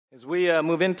As we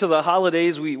move into the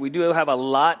holidays, we do have a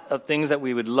lot of things that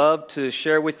we would love to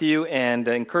share with you and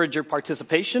encourage your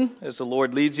participation as the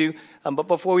Lord leads you. But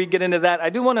before we get into that, I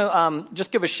do want to just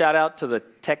give a shout out to the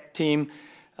tech team.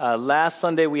 Last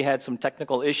Sunday, we had some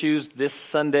technical issues. This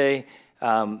Sunday,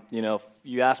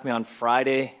 you asked me on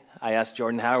Friday, I asked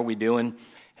Jordan, how are we doing?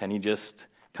 And he just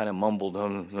kind of mumbled.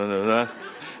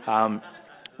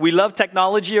 We love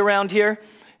technology around here.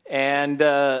 And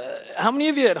how many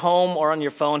of you at home or on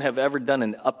your phone have ever done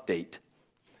an update?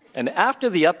 And after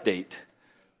the update,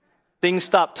 things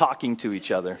stop talking to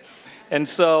each other. And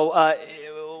so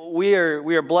we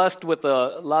are blessed with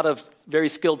a lot of very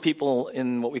skilled people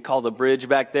in what we call the bridge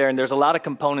back there. And there's a lot of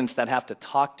components that have to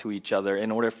talk to each other in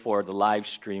order for the live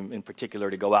stream in particular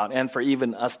to go out and for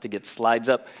even us to get slides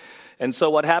up. And so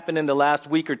what happened in the last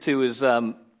week or two is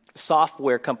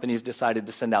software companies decided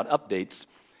to send out updates.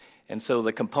 And so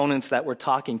the components that were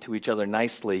talking to each other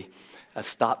nicely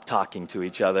stopped talking to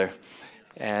each other.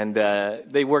 And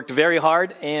they worked very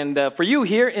hard. And for you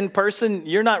here in person,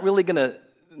 you're not really going to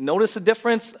notice a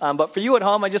difference. But for you at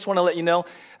home, I just want to let you know,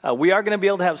 we are going to be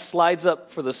able to have slides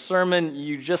up for the sermon.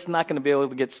 You're just not going to be able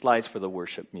to get slides for the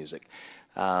worship music.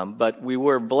 But we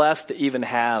were blessed to even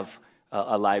have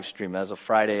a live stream. As of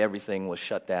Friday, everything was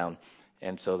shut down.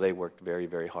 And so they worked very,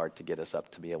 very hard to get us up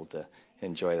to be able to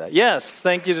enjoy that. Yes,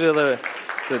 thank you to the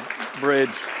bridge.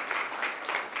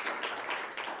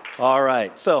 All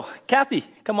right, so Kathy,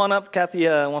 come on up. Kathy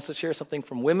wants to share something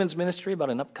from women's ministry about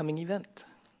an upcoming event.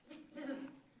 Good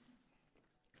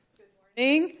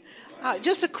morning.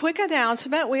 Just a quick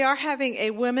announcement. We are having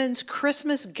a women's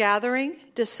Christmas gathering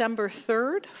December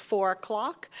 3rd, 4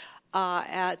 o'clock.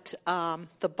 At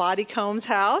the Body Combs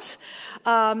house.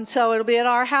 So it'll be at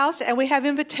our house, and we have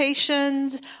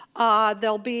invitations.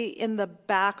 They'll be in the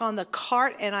back on the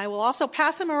cart, and I will also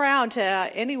pass them around to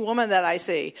any woman that I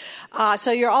see.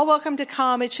 So you're all welcome to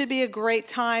come. It should be a great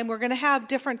time. We're going to have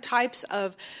different types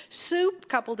of soup,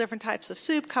 couple different types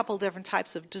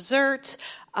of desserts,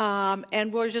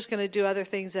 and we're just going to do other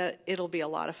things that it'll be a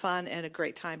lot of fun and a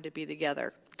great time to be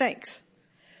together. Thanks.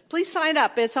 Please sign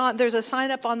up. There's a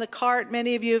sign up on the cart.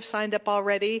 Many of you have signed up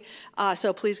already,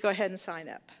 so please go ahead and sign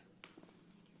up.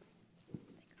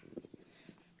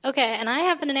 Okay, and I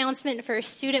have an announcement for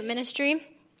student ministry.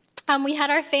 We had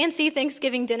our fancy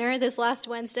Thanksgiving dinner this last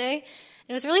Wednesday.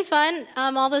 It was really fun.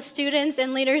 All the students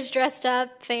and leaders dressed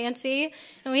up fancy,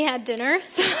 and we had dinner.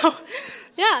 So,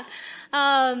 yeah,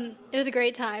 it was a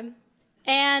great time.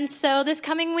 And so this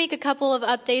coming week, a couple of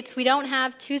updates. We don't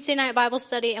have Tuesday night Bible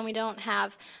study, and we don't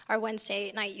have our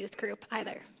Wednesday night youth group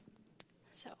either.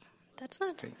 So that's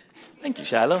that. Great. Thank you,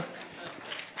 Shiloh.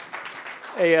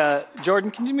 Hey,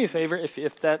 Jordan, can you do me a favor?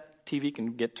 If that TV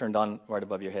can get turned on right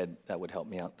above your head, that would help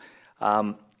me out.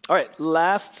 All right,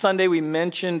 last Sunday we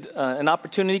mentioned an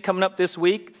opportunity coming up this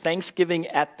week, Thanksgiving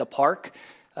at the Park,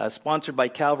 sponsored by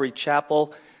Calvary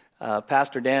Chapel.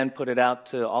 Pastor Dan put it out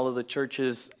to all of the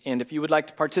churches, and if you would like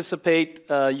to participate,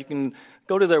 you can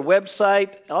go to their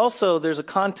website. Also, there's a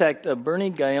contact, Bernie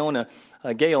Gaona,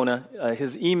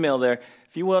 his email there.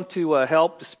 If you want to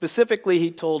help, specifically,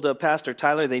 he told Pastor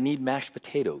Tyler they need mashed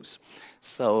potatoes.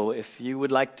 So if you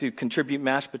would like to contribute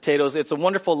mashed potatoes, it's a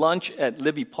wonderful lunch at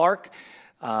Libby Park.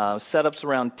 Setups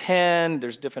around 10.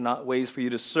 There's different ways for you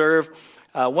to serve.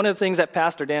 One of the things that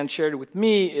Pastor Dan shared with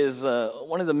me is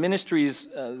one of the ministries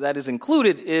that is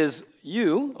included is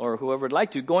you, or whoever would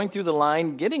like to, going through the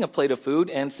line, getting a plate of food,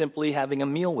 and simply having a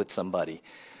meal with somebody.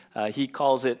 He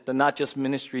calls it the not just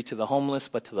ministry to the homeless,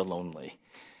 but to the lonely.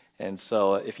 And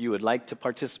so if you would like to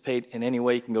participate in any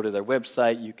way, you can go to their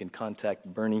website. You can contact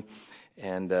Bernie,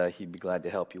 and he'd be glad to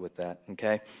help you with that,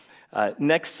 okay?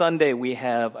 Next Sunday, we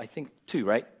have, I think, 2,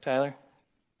 right, Tyler?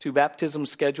 2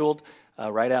 baptisms scheduled.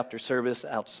 Right after service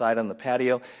outside on the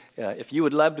patio. If you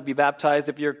would love to be baptized,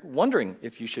 if you're wondering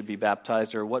if you should be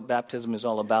baptized or what baptism is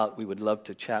all about, we would love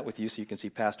to chat with you so you can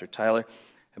see Pastor Tyler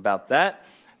about that.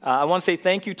 I want to say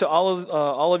thank you to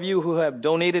all of you who have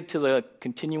donated to the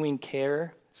Continuing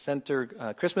Care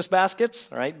Center Christmas baskets.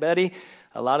 All right, Betty,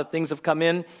 a lot of things have come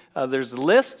in. There's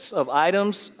lists of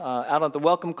items out on the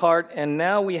welcome cart, and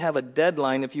now we have a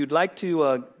deadline. If you'd like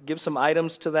to give some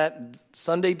items to that,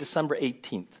 Sunday, December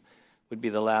 18th. Would be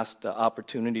the last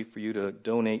opportunity for you to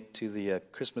donate to the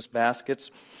Christmas baskets.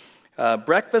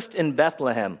 Breakfast in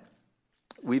Bethlehem.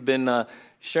 We've been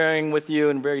sharing with you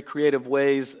in very creative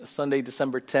ways Sunday,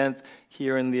 December 10th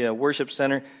here in the worship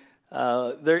center.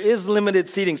 There is limited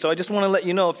seating, so I just want to let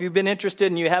you know, if you've been interested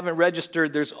and you haven't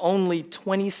registered, there's only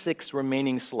 26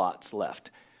 remaining slots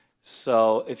left.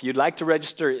 So if you'd like to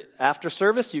register after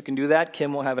service, you can do that.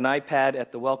 Kim will have an iPad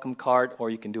at the welcome cart,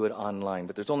 or you can do it online.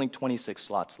 But there's only 26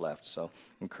 slots left, so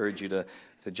I encourage you to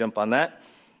jump on that.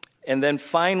 And then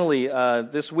finally,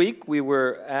 this week, we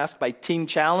were asked by Teen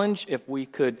Challenge if we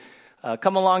could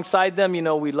come alongside them. You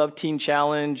know, we love Teen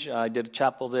Challenge. I did a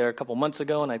chapel there a couple months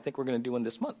ago, and I think we're going to do one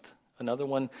this month, another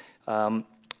one.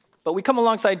 But we come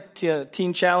alongside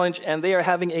Teen Challenge, and they are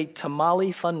having a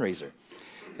tamale fundraiser.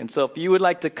 And so if you would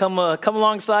like to come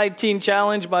alongside Teen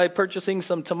Challenge by purchasing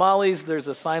some tamales, there's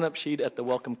a sign-up sheet at the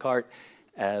welcome cart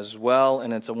as well,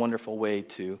 and it's a wonderful way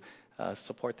to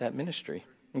support that ministry.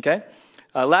 Okay?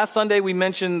 Last Sunday, we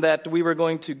mentioned that we were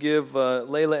going to give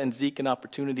Layla and Zeke an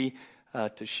opportunity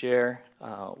to share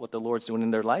what the Lord's doing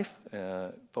in their life,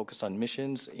 focused on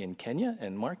missions in Kenya.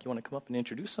 And Mark, you want to come up and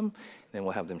introduce them? And then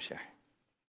we'll have them share.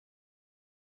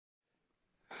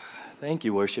 Thank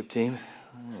you, worship team.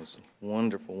 That was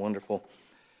wonderful, wonderful.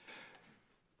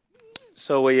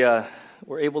 So we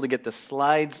were able to get the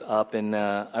slides up, and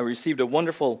I received a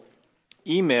wonderful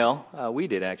email. We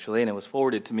did, actually, and it was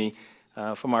forwarded to me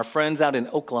from our friends out in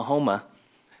Oklahoma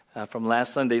from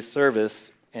last Sunday's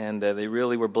service, and they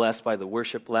really were blessed by the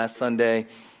worship last Sunday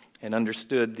and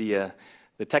understood the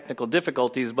technical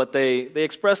difficulties, but they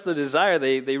expressed the desire.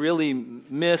 They really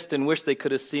missed and wished they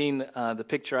could have seen the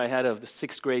picture I had of the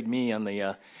sixth grade me on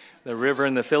the river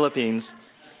in the Philippines.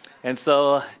 And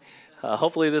so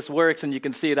hopefully this works and you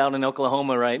can see it out in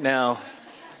Oklahoma right now.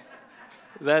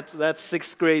 That's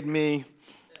sixth grade me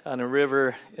on a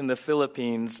river in the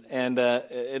Philippines. And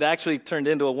it actually turned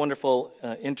into a wonderful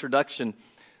introduction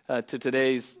to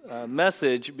today's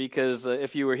message, because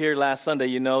if you were here last Sunday,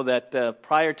 you know that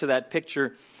prior to that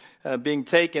picture being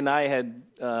taken, I had,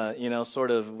 sort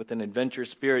of with an adventure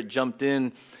spirit, jumped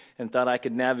in and thought I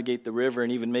could navigate the river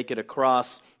and even make it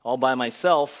across all by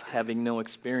myself, having no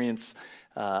experience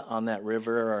on that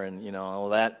river and all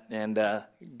that, and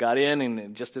got in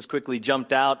and just as quickly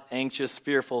jumped out, anxious,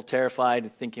 fearful,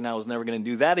 terrified, thinking I was never going to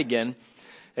do that again,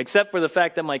 except for the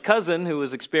fact that my cousin, who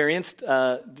was experienced,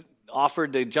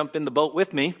 offered to jump in the boat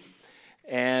with me,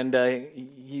 and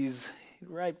he's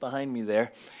right behind me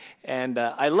there. And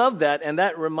I love that, and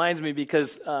that reminds me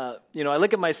because, I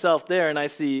look at myself there and I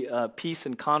see peace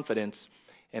and confidence,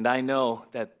 and I know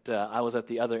that I was at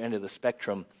the other end of the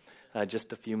spectrum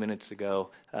just a few minutes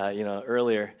ago,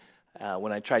 earlier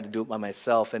when I tried to do it by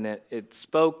myself, and it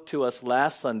spoke to us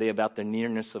last Sunday about the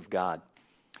nearness of God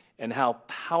and how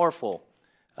powerful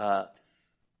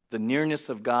the nearness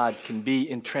of God can be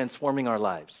in transforming our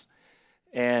lives.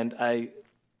 And I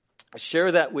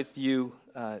share that with you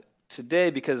today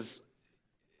because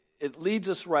it leads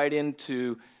us right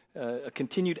into a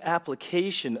continued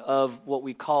application of what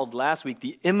we called last week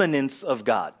the immanence of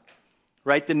God,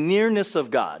 right? The nearness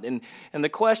of God. And the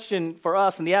question for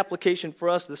us and the application for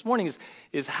us this morning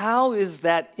is how is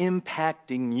that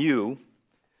impacting you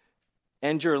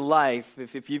and your life?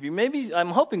 If you maybe, I'm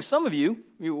hoping some of you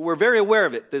were very aware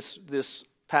of it this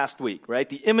past week, right?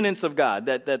 The immanence of God,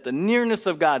 that the nearness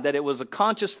of God, that it was a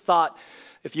conscious thought.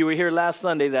 If you were here last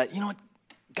Sunday, that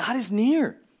God is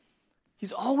near.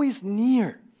 He's always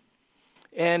near,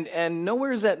 and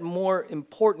nowhere is that more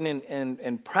important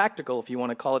and practical, if you want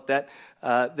to call it that,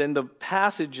 than the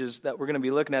passages that we're going to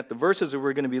be looking at, the verses that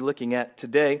we're going to be looking at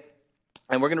today.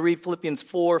 And we're going to read Philippians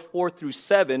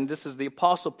 4:4-7. This is the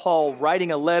Apostle Paul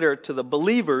writing a letter to the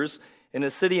believers in a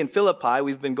city in Philippi.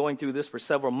 We've been going through this for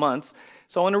several months.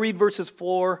 So I want to read verses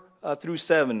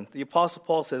 4-7. The Apostle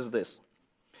Paul says this: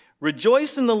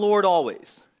 "Rejoice in the Lord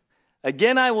always.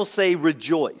 Again I will say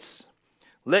rejoice.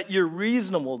 Let your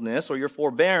reasonableness or your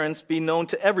forbearance be known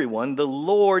to everyone. The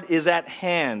Lord is at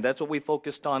hand." That's what we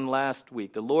focused on last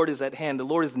week. The Lord is at hand. The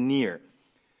Lord is near.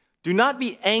 "Do not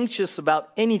be anxious about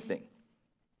anything,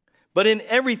 but in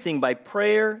everything by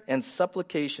prayer and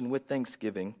supplication with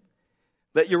thanksgiving,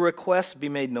 let your requests be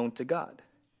made known to God.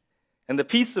 And the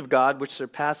peace of God, which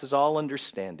surpasses all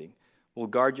understanding, will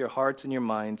guard your hearts and your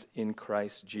minds in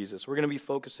Christ Jesus." We're going to be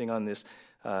focusing on this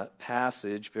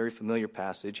passage, very familiar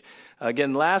passage.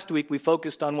 Again, last week we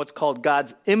focused on what's called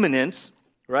God's immanence,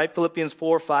 right? Philippians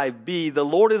 4:5b. The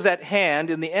Lord is at hand.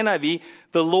 In the NIV,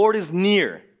 the Lord is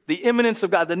near. The immanence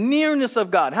of God, the nearness of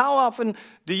God. How often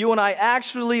do you and I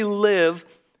actually live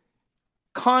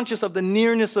conscious of the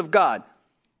nearness of God?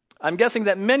 I'm guessing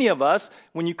that many of us,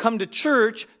 when you come to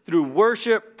church through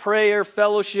worship, prayer,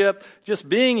 fellowship, just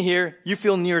being here, you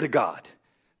feel near to God.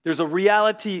 There's a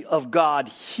reality of God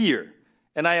here.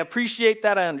 And I appreciate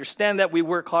that. I understand that. We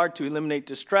work hard to eliminate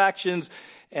distractions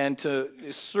and to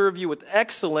serve you with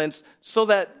excellence so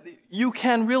that you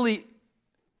can really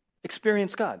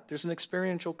experience God. There's an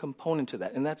experiential component to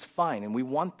that, and that's fine, and we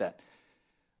want that.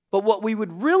 But what we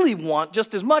would really want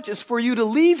just as much is for you to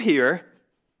leave here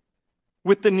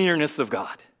with the nearness of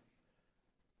God.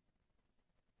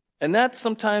 And that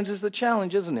sometimes is the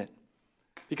challenge, isn't it?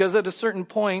 Because at a certain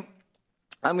point,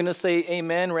 I'm going to say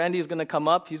amen. Randy's going to come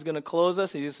up. He's going to close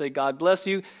us. He's going to say, God bless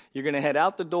you. You're going to head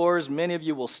out the doors. Many of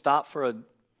you will stop for a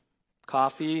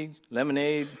coffee,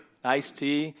 lemonade, iced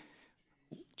tea,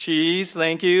 cheese,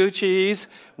 thank you, cheese,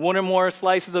 one or more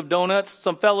slices of donuts,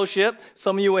 some fellowship.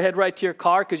 Some of you will head right to your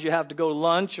car because you have to go to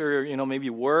lunch or, maybe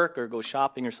work or go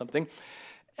shopping or something.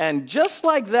 And just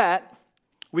like that,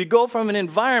 we go from an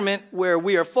environment where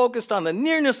we are focused on the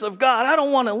nearness of God. I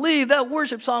don't want to leave. That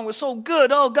worship song was so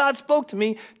good. Oh, God spoke to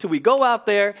me. Till we go out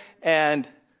there and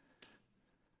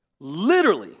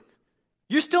literally,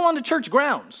 you're still on the church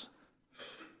grounds.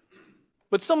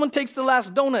 But someone takes the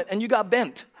last donut and you got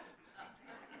bent.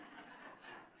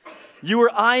 You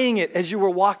were eyeing it as you were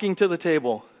walking to the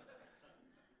table.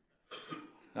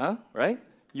 Huh? Right?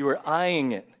 You were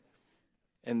eyeing it.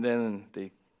 And then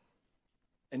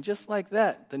and just like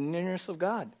that, the nearness of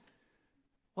God.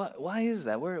 Why is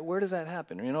that? Where does that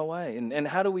happen? Why? And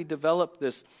how do we develop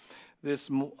this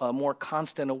more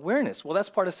constant awareness? Well, that's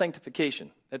part of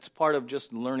sanctification. That's part of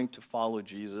just learning to follow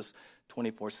Jesus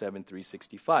 24/7,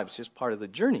 365. It's just part of the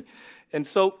journey. And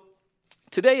so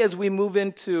today, as we move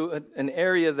into an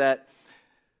area that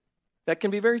can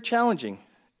be very challenging,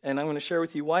 and I'm going to share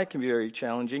with you why it can be very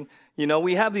challenging.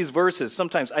 We have these verses,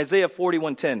 sometimes Isaiah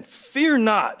 41:10, fear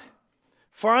not,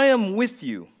 for I am with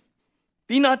you.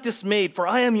 Be not dismayed, for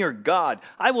I am your God.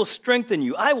 I will strengthen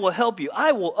you. I will help you.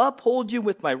 I will uphold you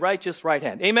with my righteous right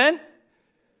hand. Amen?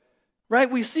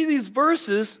 Right? We see these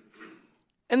verses,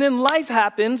 and then life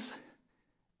happens,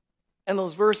 and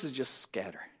those verses just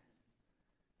scatter.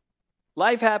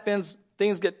 Life happens,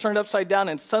 things get turned upside down,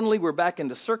 and suddenly we're back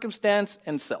into circumstance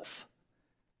and self.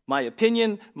 My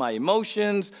opinion, my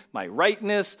emotions, my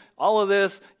rightness, all of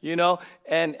this,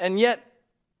 and yet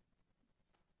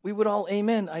we would all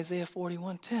amen Isaiah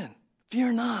 41:10.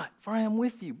 Fear not, for I am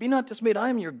with you. Be not dismayed, I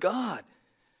am your God.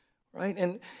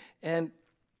 Right? And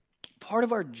part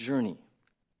of our journey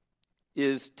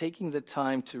is taking the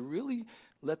time to really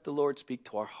let the Lord speak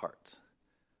to our hearts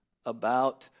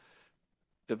about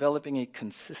developing a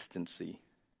consistency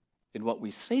in what we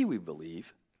say we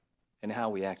believe and how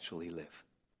we actually live.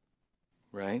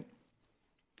 Right?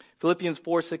 Philippians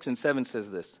 4:6-7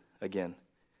 says this again.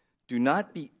 Do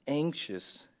not be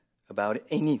anxious about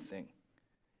anything,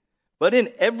 but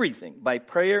in everything, by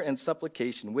prayer and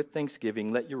supplication with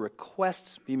thanksgiving, let your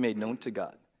requests be made known to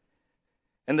God.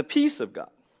 And the peace of God,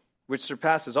 which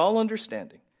surpasses all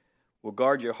understanding, will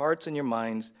guard your hearts and your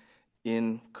minds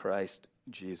in Christ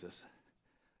Jesus.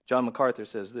 John MacArthur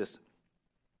says this,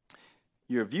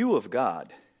 your view of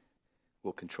God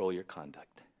will control your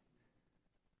conduct.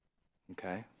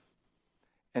 Okay?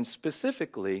 And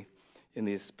specifically, in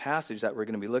this passage that we're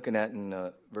going to be looking at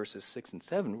in verses 6 and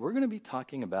 7, we're going to be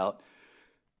talking about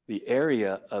the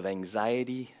area of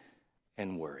anxiety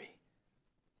and worry.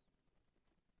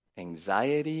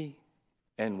 Anxiety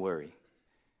and worry.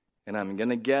 And I'm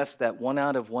going to guess that 1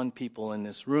 out of 1 people in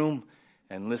this room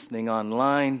and listening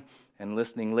online and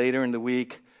listening later in the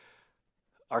week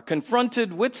are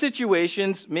confronted with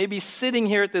situations, maybe sitting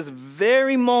here at this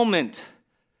very moment,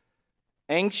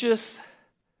 anxious,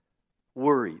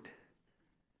 worried.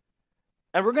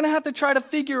 And we're going to have to try to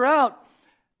figure out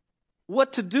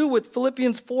what to do with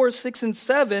Philippians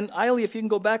 4:6-7. Eiley, if you can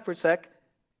go back for a sec.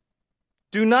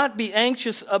 Do not be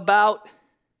anxious about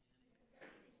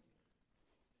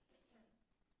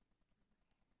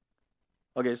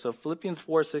Okay, so Philippians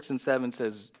 4:6-7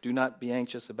 says, do not be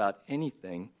anxious about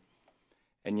anything.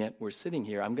 And yet we're sitting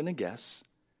here, I'm going to guess,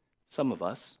 some of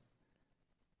us,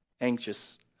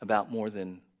 anxious about more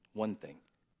than one thing.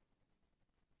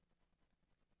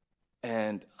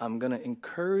 And I'm going to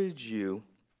encourage you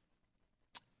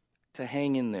to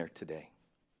hang in there today.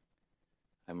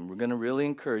 We're going to really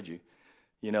encourage you.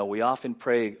 We often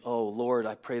pray, oh, Lord,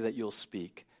 I pray that you'll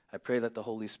speak. I pray that the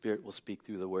Holy Spirit will speak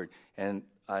through the Word. And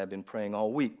I have been praying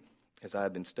all week as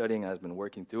I've been studying, I've been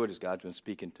working through it, as God's been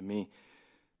speaking to me.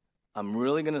 I'm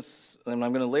going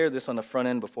to layer this on the front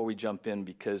end before we jump in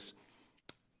because,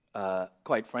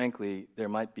 quite frankly, there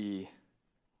might be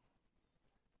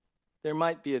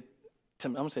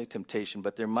I'm going to say temptation,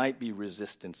 but there might be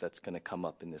resistance that's going to come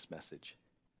up in this message.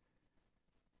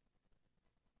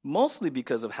 Mostly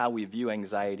because of how we view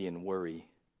anxiety and worry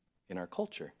in our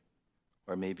culture,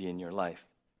 or maybe in your life.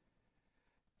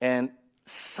 And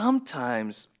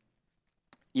sometimes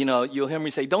you'll hear me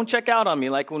say, don't check out on me,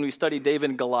 like when we studied David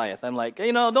and Goliath. I'm like,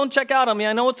 don't check out on me.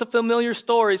 I know it's a familiar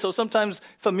story, so sometimes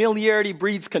familiarity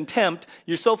breeds contempt.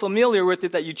 You're so familiar with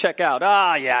it that you check out.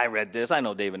 Yeah, I read this. I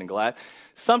know David and Goliath.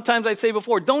 Sometimes I'd say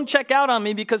before, don't check out on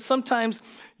me, because sometimes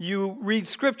you read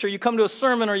scripture, you come to a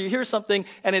sermon or you hear something,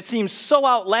 and it seems so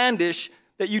outlandish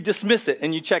that you dismiss it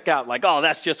and you check out, like,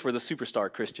 that's just for the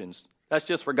superstar Christians. That's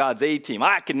just for God's A-team.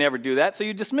 I could never do that, so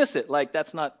you dismiss it like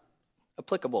that's not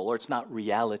applicable, or it's not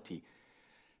reality.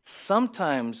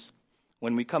 Sometimes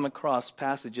when we come across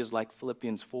passages like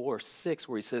Philippians 4:6,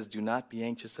 where he says, do not be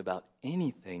anxious about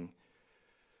anything,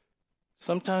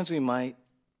 sometimes we might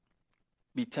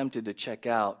be tempted to check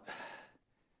out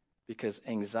because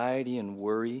anxiety and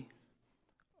worry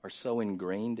are so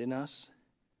ingrained in us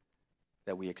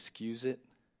that we excuse it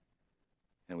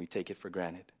and we take it for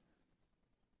granted.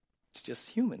 It's just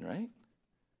human, right?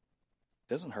 It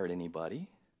doesn't hurt anybody.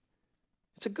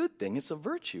 It's a good thing. It's a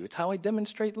virtue. It's how I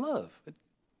demonstrate love.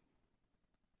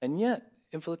 And yet,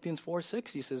 in Philippians 4:6,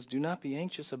 he says, do not be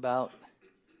anxious about.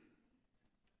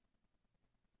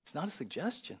 It's not a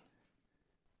suggestion.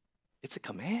 It's a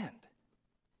command.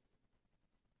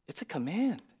 It's a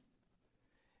command.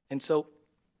 And so,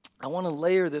 I want to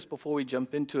layer this before we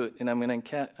jump into it, and I'm going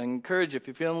to encourage you, if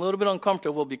you're feeling a little bit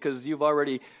uncomfortable because you've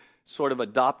already sort of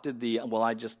adopted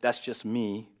that's just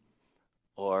me,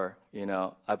 or,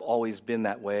 I've always been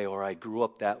that way, or I grew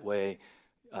up that way.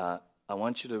 I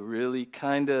want you to really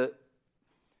kind of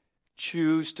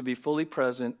choose to be fully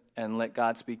present and let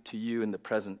God speak to you in the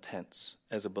present tense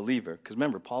as a believer. Because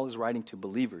remember, Paul is writing to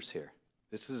believers here.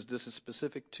 This is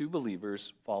specific to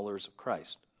believers, followers of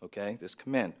Christ, okay? This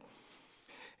command.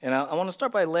 And I want to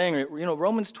start by laying it.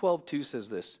 Romans 12:2 says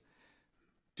this,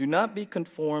 do not be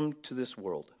conformed to this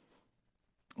world,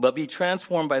 but be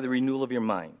transformed by the renewal of your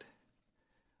mind,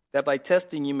 that by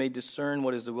testing you may discern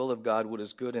what is the will of God, what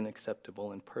is good and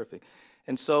acceptable and perfect.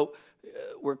 And so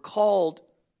we're called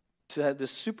to have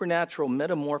this supernatural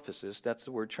metamorphosis, that's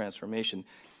the word transformation,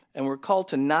 and we're called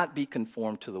to not be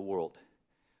conformed to the world.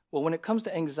 Well, when it comes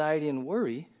to anxiety and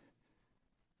worry,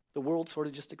 the world sort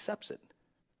of just accepts it.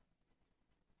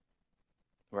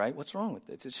 Right? What's wrong with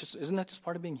it? Isn't that just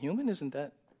part of being human? Isn't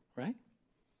that right?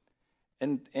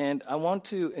 And I want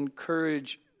to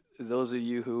encourage those of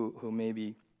you who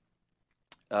maybe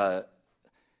have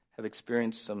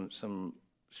experienced some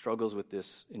struggles with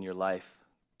this in your life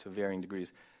to varying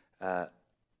degrees.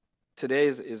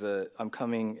 Today I'm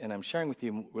coming and I'm sharing with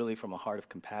you really from a heart of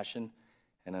compassion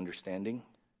and understanding.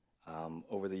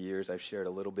 Over the years, I've shared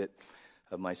a little bit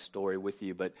of my story with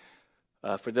you, but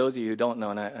for those of you who don't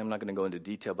know, and I'm not going to go into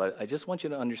detail, but I just want you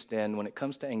to understand when it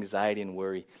comes to anxiety and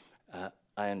worry,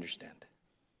 I understand.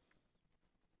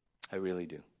 I really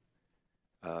do.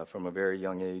 From a very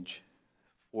young age,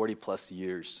 40 plus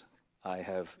years, I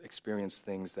have experienced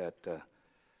things that,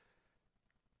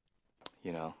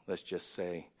 let's just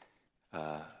say,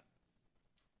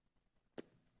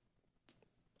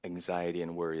 anxiety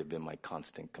and worry have been my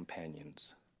constant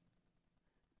companions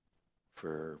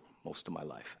for most of my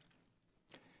life.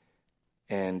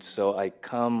 And so I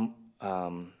come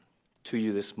to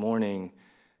you this morning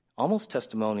almost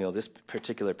testimonial. This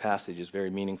particular passage is very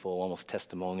meaningful, almost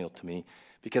testimonial to me,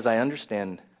 because I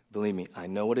understand, believe me, I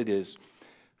know what it is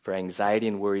for anxiety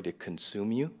and worry to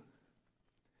consume you,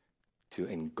 to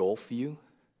engulf you,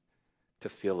 to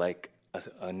feel like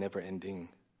a never-ending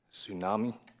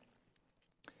tsunami,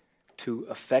 to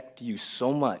affect you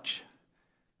so much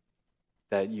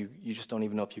that you just don't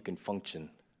even know if you can function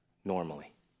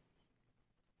normally.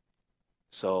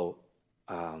 So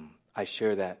I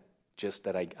share that just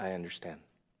that I understand.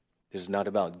 This is not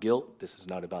about guilt. This is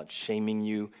not about shaming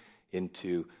you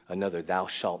into another thou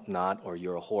shalt not, or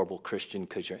you're a horrible Christian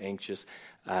because you're anxious.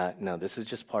 No, this is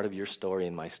just part of your story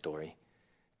and my story.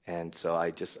 And so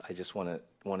I just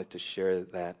wanted to share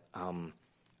that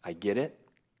I get it,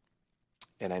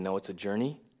 and I know it's a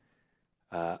journey.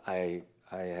 I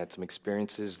had some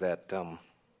experiences that,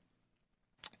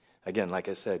 again, like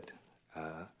I said,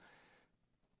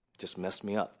 just messed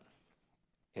me up.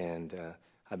 And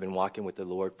I've been walking with the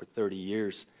Lord for 30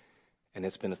 years, and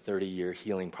it's been a 30-year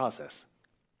healing process,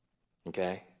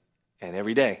 okay? And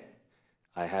every day,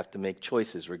 I have to make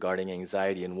choices regarding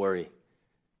anxiety and worry,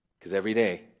 because every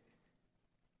day,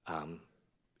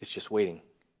 it's just waiting.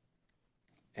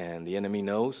 And the enemy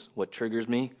knows what triggers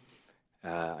me.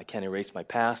 I can't erase my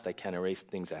past. I can't erase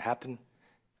things that happen.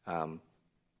 And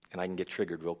I can get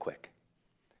triggered real quick.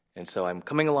 And so I'm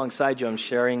coming alongside you. I'm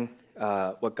sharing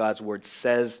what God's Word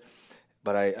says,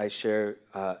 but I share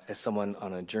as someone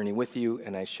on a journey with you,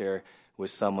 and I share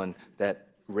with someone that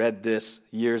read this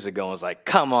years ago and was like,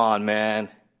 come on, man.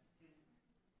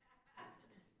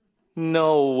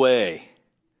 No way.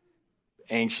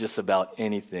 Anxious about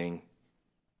anything.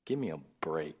 Give me a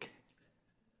break.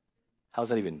 How's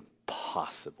that even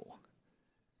possible?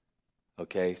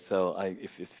 Okay, so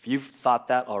if you've thought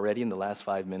that already in the last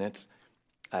 5 minutes,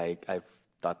 I've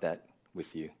thought that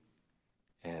with you.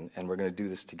 And we're going to do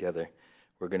this together.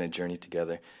 We're going to journey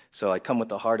together. So I come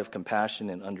with a heart of compassion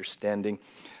and understanding.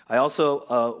 I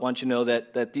also want you to know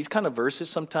that these kind of verses,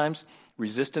 sometimes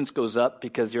resistance goes up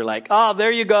because you're like, oh,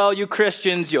 there you go, you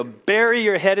Christians. You bury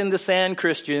your head in the sand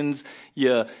Christians.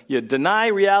 You deny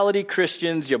reality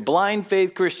Christians. You blind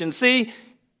faith Christians. See?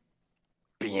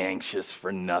 Be anxious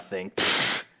for nothing.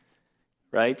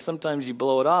 Right? Sometimes you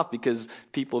blow it off because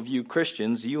people view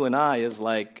Christians, you and I, as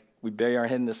like, we bury our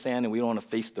head in the sand and we don't want to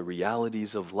face the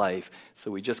realities of life.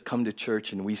 So we just come to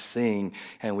church and we sing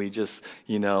and we just,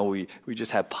 we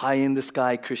just have pie in the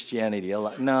sky Christianity.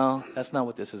 No, that's not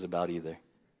what this is about either.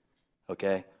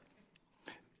 Okay?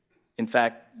 In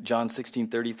fact, John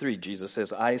 16:33, Jesus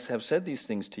says, I have said these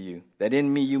things to you, that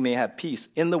in me you may have peace.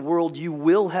 In the world you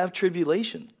will have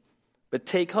tribulation. But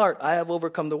take heart, I have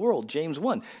overcome the world. James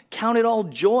 1. Count it all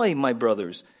joy, my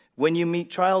brothers, when you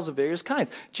meet trials of various kinds.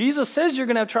 Jesus says you're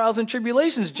going to have trials and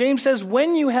tribulations. James says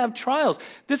when you have trials.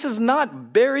 This is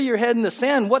not bury your head in the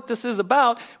sand. What this is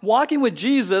about, walking with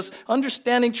Jesus,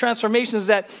 understanding transformation, is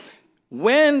that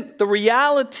when the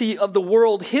reality of the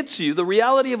world hits you, the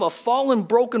reality of a fallen,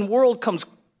 broken world comes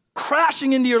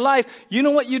crashing into your life, you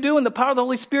know what you do in the power of the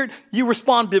Holy Spirit? You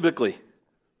respond biblically.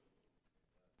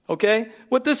 Okay?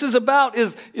 What this is about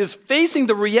is facing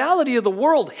the reality of the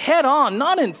world head on,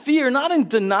 not in fear, not in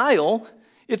denial.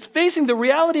 It's facing the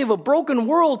reality of a broken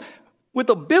world with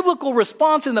a biblical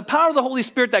response in the power of the Holy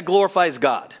Spirit that glorifies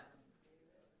God.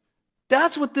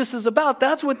 That's what this is about.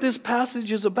 That's what this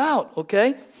passage is about,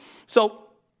 okay? So,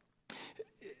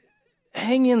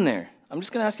 hang in there. I'm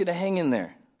just going to ask you to hang in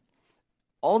there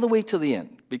all the way to the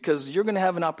end, because you're going to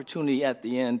have an opportunity at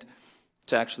the end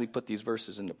to actually put these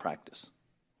verses into practice.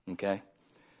 Okay?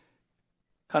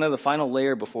 Kind of the final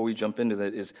layer before we jump into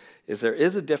that is there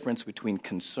is a difference between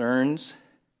concerns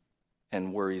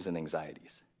and worries and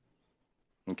anxieties.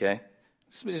 Okay?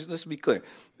 Let's be clear.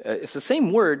 It's the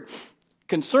same word.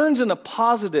 Concerns in a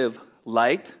positive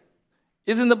light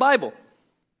is in the Bible.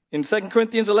 In 2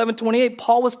 Corinthians 11:28,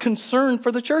 Paul was concerned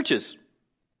for the churches.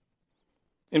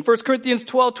 In 1 Corinthians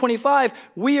 12:25,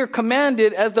 we are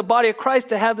commanded as the body of Christ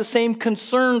to have the same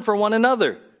concern for one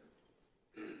another.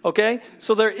 Okay?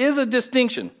 So there is a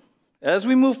distinction as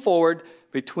we move forward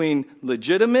between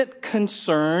legitimate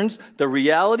concerns, the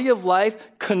reality of life,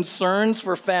 concerns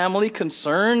for family,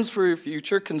 concerns for your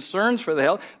future, concerns for the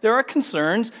health. There are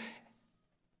concerns,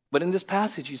 but in this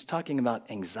passage he's talking about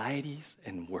anxieties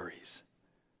and worries.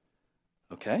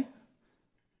 Okay?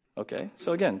 Okay?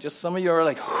 So again, just some of you are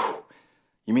like,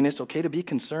 you mean it's okay to be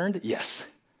concerned? Yes.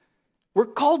 We're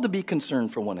called to be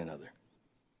concerned for one another.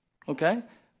 Okay?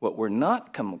 What we're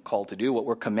not called to do, what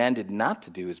we're commanded not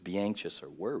to do, is be anxious or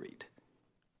worried.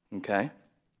 Okay?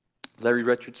 Larry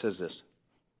Richards says this: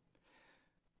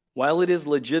 while it is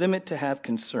legitimate to have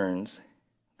concerns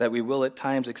that we will at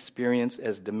times experience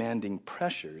as demanding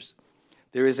pressures,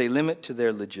 there is a limit to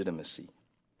their legitimacy.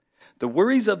 The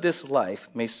worries of this life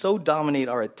may so dominate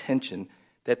our attention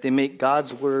that they make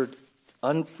God's word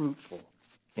unfruitful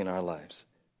in our lives.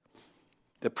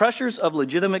 The pressures of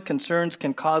legitimate concerns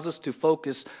can cause us to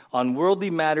focus on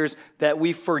worldly matters that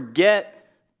we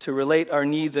forget to relate our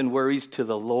needs and worries to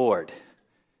the Lord.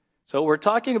 So what we're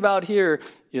talking about here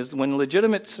is when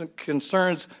legitimate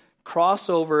concerns cross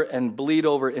over and bleed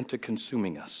over into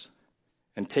consuming us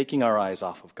and taking our eyes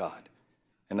off of God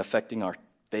and affecting our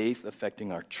faith,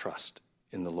 affecting our trust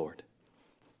in the Lord.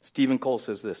 Stephen Cole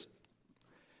says this: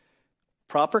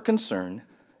 proper concern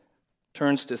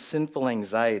turns to sinful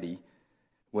anxiety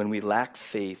when we lack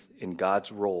faith in God's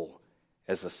role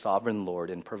as the sovereign Lord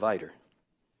and provider,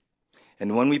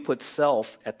 and when we put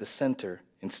self at the center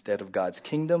instead of God's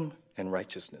kingdom and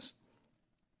righteousness.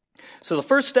 So the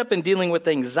first step in dealing with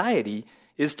anxiety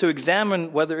is to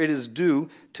examine whether it is due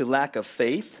to lack of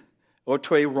faith or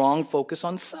to a wrong focus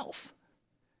on self.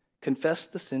 Confess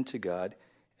the sin to God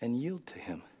and yield to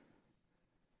Him.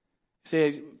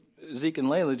 See, Zeke and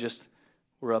Layla just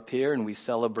were up here and we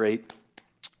celebrate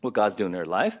what God's doing in her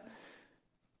life.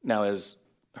 Now, as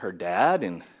her dad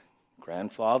and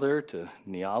grandfather to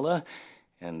Niala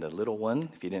and the little one,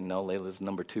 if you didn't know, Layla's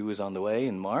number 2 is on the way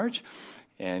in March.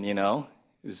 And,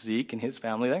 Zeke and his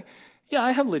family there. Yeah,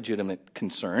 I have legitimate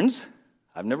concerns.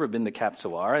 I've never been to Cap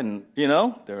Sawar, and,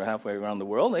 they're halfway around the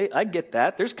world. I get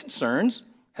that. There's concerns,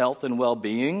 health and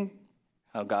well-being,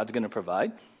 how God's going to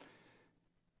provide.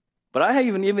 But I have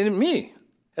even me,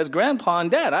 as grandpa and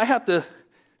dad, I have to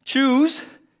choose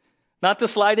not to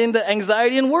slide into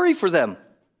anxiety and worry for them.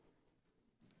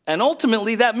 And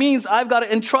ultimately, that means I've got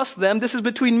to entrust them. This is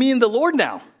between me and the Lord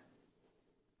now.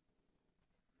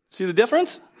 See the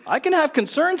difference? I can have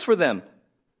concerns for them.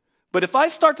 But if I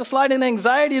start to slide in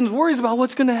anxiety and worries about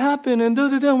what's going to happen and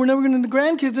we're never going to the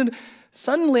grandkids, and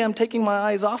suddenly I'm taking my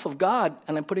eyes off of God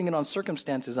and I'm putting it on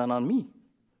circumstances and on me.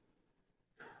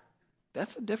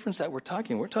 That's the difference that we're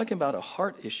talking. We're talking about a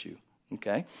heart issue,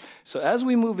 okay? So as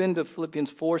we move into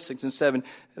Philippians 4, 6, and 7,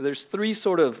 there's three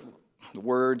sort of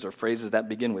words or phrases that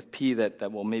begin with P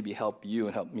that will maybe help you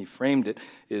and help me frame it,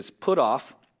 is put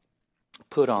off,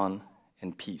 put on,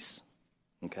 and peace,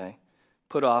 okay?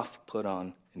 Put off, put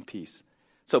on, and peace.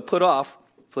 So put off,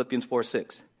 Philippians 4,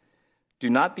 6. Do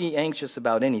not be anxious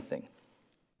about anything,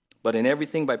 but in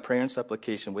everything by prayer and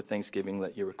supplication with thanksgiving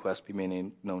let your requests be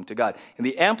made known to God. In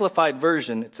the Amplified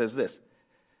Version, it says this: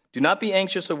 do not be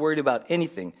anxious or worried about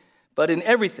anything, but in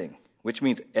everything, which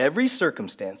means every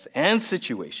circumstance and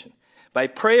situation, by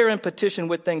prayer and petition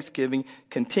with thanksgiving,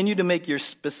 continue to make your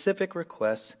specific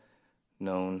requests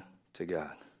known to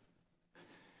God.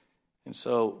 And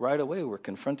so right away we're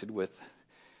confronted with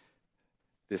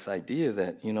this idea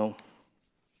that,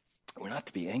 we're not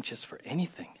to be anxious for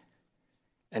anything.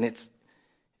 And it's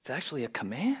actually a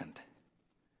command.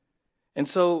 And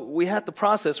so we had the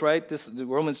process, right?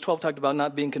 Romans 12 talked about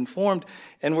not being conformed,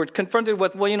 and we're confronted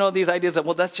with, these ideas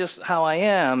that, that's just how I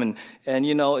am, and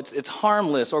it's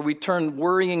harmless, or we turn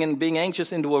worrying and being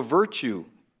anxious into a virtue,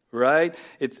 right?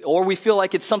 Or we feel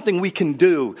like it's something we can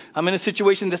do. I'm in a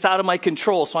situation that's out of my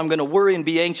control, so I'm going to worry and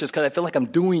be anxious because I feel like I'm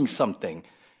doing something.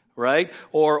 Right?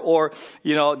 Or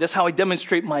that's how I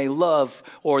demonstrate my love,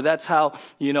 or that's how,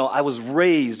 I was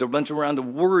raised, a bunch of round of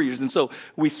worriers. And so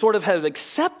we sort of have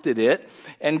accepted it.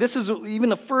 And this is even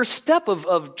the first step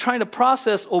of trying to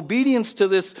process obedience to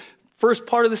this first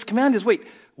part of this command is, wait,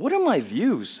 what are my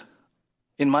views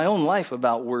in my own life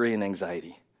about worry and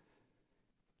anxiety?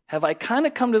 Have I kind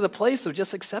of come to the place of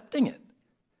just accepting it?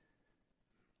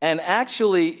 And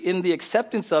actually, in the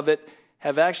acceptance of it,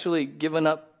 have actually given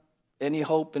up any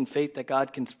hope and faith that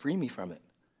God can free me from it?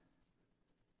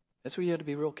 That's where you have to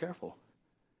be real careful.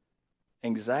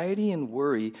 Anxiety and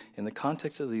worry, in the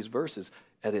context of these verses,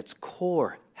 at its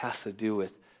core has to do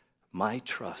with my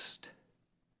trust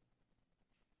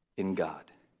in God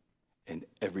in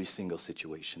every single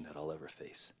situation that I'll ever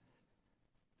face.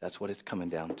 That's what it's coming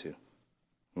down to.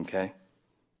 Okay?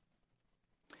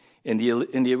 In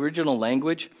the original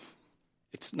language,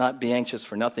 it's not be anxious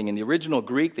for nothing. In the original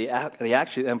Greek, they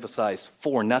actually emphasize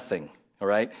for nothing, all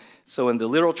right? So in the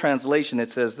literal translation,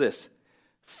 it says this: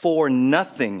 for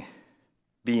nothing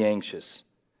be anxious,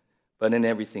 but in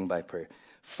everything by prayer.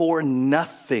 For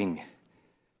nothing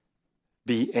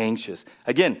be anxious.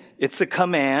 Again, it's a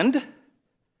command.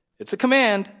 It's a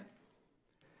command.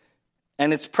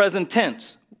 And it's present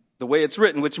tense, the way it's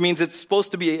written, which means it's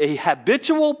supposed to be a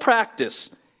habitual practice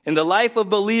in the life of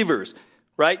believers.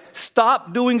 Right?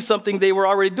 Stop doing something they were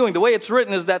already doing. The way it's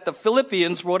written is that the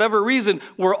Philippians, for whatever reason,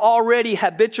 were already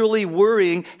habitually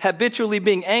worrying, habitually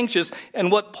being anxious.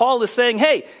 And what Paul is saying,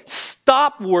 hey,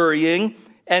 stop worrying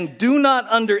and do not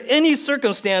under any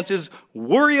circumstances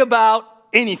worry about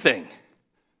anything.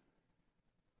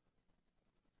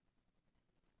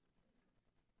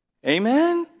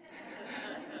 Amen?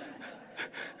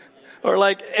 Or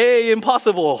like,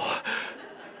 impossible.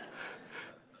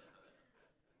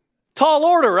 Tall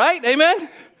order, right? Amen?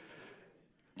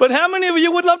 But how many of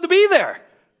you would love to be there?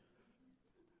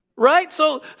 Right?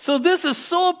 So this is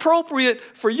so appropriate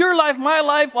for your life, my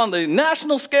life, on the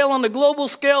national scale, on the global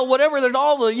scale, whatever. There's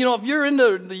all the, if you're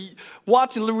into the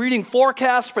watching, reading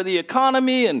forecasts for the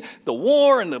economy and the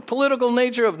war and the political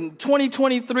nature of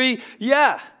 2023,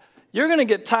 yeah, you're going to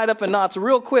get tied up in knots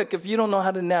real quick if you don't know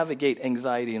how to navigate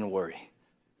anxiety and worry.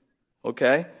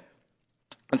 Okay?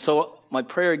 And so my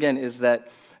prayer again is that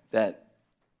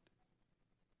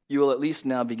you will at least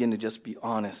now begin to just be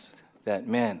honest that,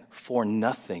 man, for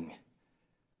nothing.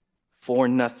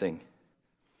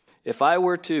 If I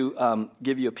were to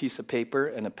give you a piece of paper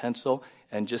and a pencil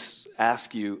and just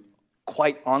ask you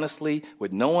quite honestly,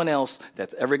 with no one else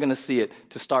that's ever going to see it,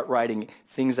 to start writing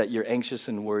things that you're anxious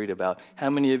and worried about, how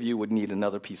many of you would need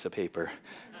another piece of paper?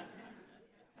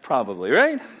 Probably,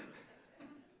 right?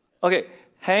 Okay,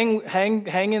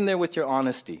 hang in there with your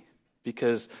honesty,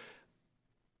 because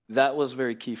that was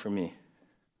very key for me.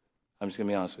 I'm just going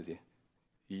to be honest with you.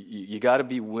 You got to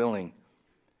be willing.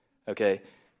 Okay?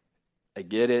 I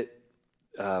get it.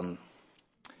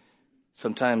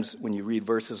 Sometimes when you read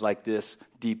verses like this,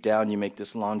 deep down you make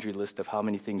this laundry list of how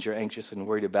many things you're anxious and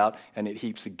worried about, and it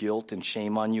heaps of guilt and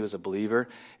shame on you as a believer,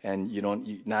 and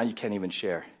now you can't even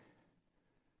share.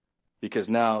 Because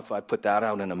now if I put that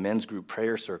out in a men's group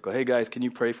prayer circle, hey guys, can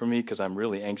you pray for me because I'm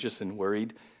really anxious and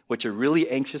worried? What you're really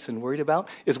anxious and worried about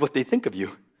is what they think of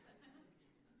you.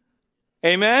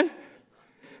 Amen?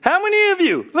 How many of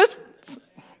you,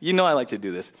 I like to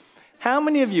do this. How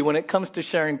many of you, when it comes to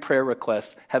sharing prayer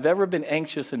requests, have ever been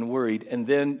anxious and worried, and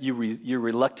then you're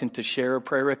reluctant to share a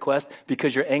prayer request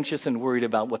because you're anxious and worried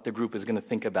about what the group is going to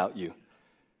think about you?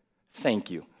 Thank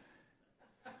you.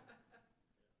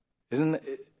 Isn't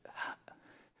it?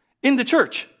 In the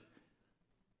church,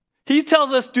 he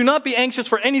tells us, do not be anxious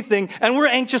for anything, and we're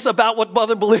anxious about what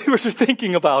other believers are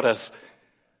thinking about us.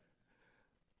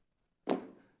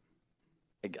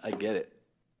 I get it.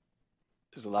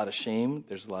 There's a lot of shame.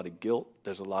 There's a lot of guilt.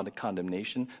 There's a lot of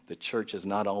condemnation. The church is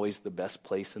not always the best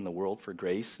place in the world for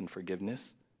grace and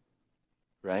forgiveness,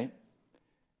 right?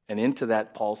 And into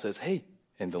that, Paul says, hey,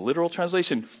 in the literal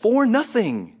translation, for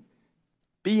nothing,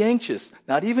 be anxious.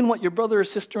 Not even what your brother or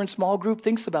sister in small group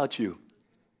thinks about you.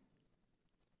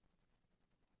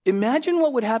 Imagine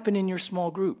what would happen in your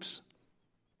small groups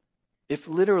if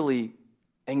literally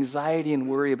anxiety and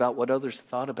worry about what others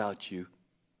thought about you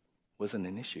wasn't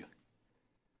an issue.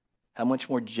 How much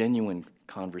more genuine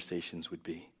conversations would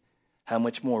be. How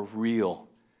much more real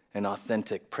and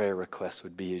authentic prayer requests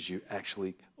would be as you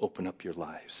actually open up your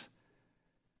lives.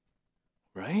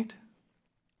 Right?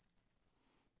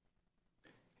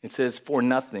 It says, for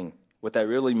nothing. What that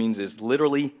really means is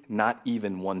literally not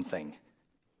even one thing.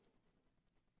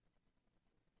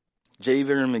 J.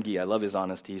 Vernon McGee, I love his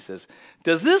honesty, he says,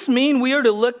 does this mean we are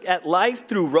to look at life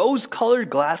through rose-colored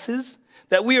glasses?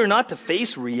 That we are not to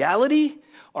face reality?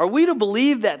 Are we to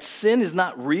believe that sin is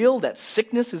not real, that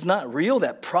sickness is not real,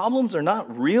 that problems are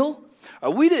not real? Are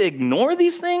we to ignore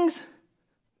these things?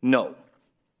 No.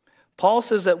 Paul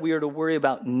says that we are to worry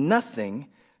about nothing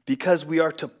because we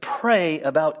are to pray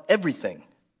about everything.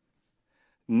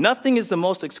 Nothing is the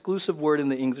most exclusive word in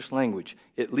the English language.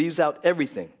 It leaves out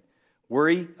everything.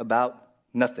 Worry about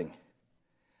nothing.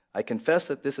 I confess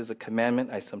that this is a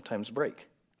commandment I sometimes break.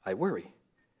 I worry.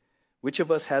 Which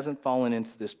of us hasn't fallen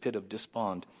into this pit of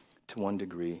despond to one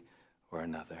degree or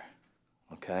another?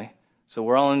 Okay? So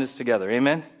we're all in this together.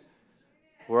 Amen?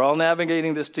 We're all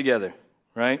navigating this together,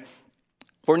 right?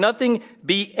 For nothing,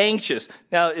 be anxious.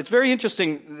 Now, it's very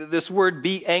interesting, this word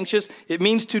be anxious. It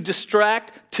means to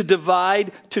distract, to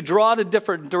divide, to draw to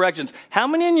different directions. How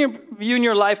many of you in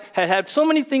your life have had so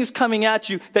many things coming at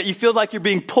you that you feel like you're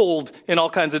being pulled in all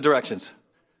kinds of directions?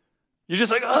 You're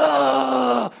just like,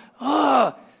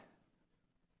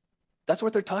 That's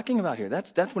what they're talking about here.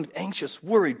 That's when anxious,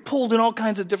 worried, pulled in all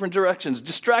kinds of different directions,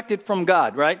 distracted from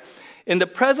God, right? In the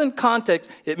present context,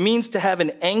 it means to have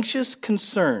an anxious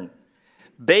concern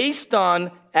based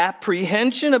on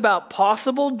apprehension about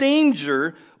possible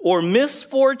danger or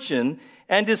misfortune,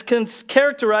 and is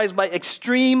characterized by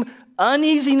extreme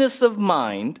uneasiness of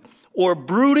mind or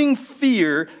brooding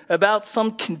fear about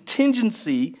some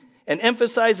contingency, and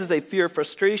emphasizes a fear of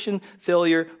frustration,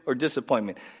 failure, or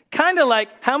disappointment. Kind of like,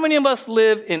 how many of us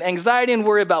live in anxiety and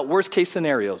worry about worst case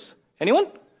scenarios? Anyone?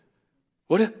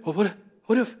 What if?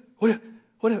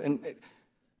 And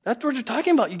that's what you're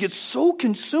talking about. You get so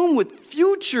consumed with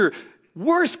future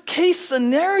worst case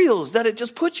scenarios that it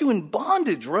just puts you in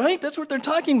bondage, right? That's what they're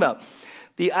talking about.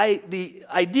 The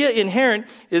idea inherent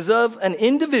is of an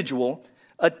individual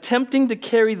attempting to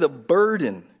carry the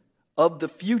burden of the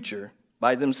future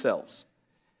by themselves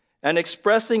and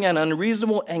expressing an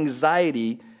unreasonable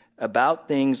anxiety about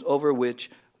things over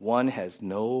which one has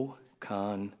no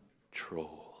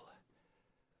control.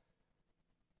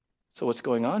 So what's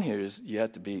going on here is you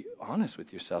have to be honest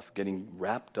with yourself, getting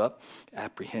wrapped up,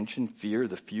 apprehension, fear,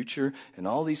 the future, and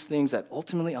all these things that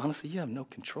ultimately, honestly, you have no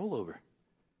control over.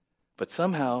 But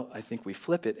somehow, I think we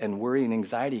flip it, and worry and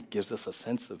anxiety gives us a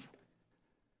sense of,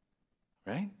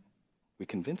 right? We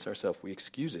convince ourselves, we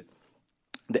excuse it.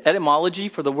 The etymology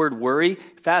for the word worry,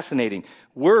 fascinating.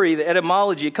 Worry, the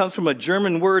etymology, it comes from a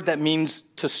German word that means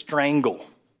to strangle.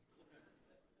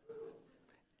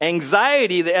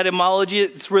 Anxiety, the etymology,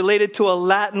 it's related to a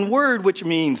Latin word which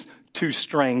means to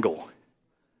strangle.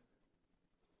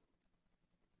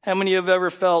 How many of you have ever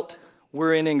felt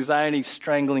worry and anxiety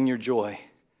strangling your joy?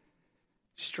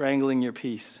 Strangling your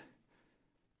peace?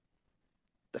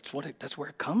 That's where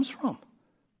it comes from.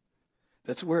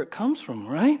 That's where it comes from,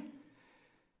 right?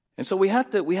 And so we have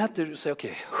to say,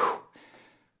 okay,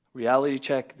 reality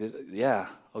check. Yeah,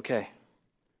 okay.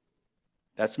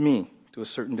 That's me to a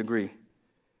certain degree.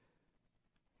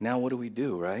 Now what do we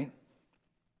do, right?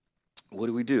 what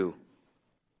do we do?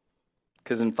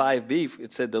 Because in 5b,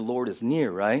 it said the Lord is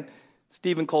near, right?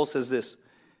 Stephen Cole says this: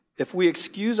 if we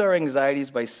excuse our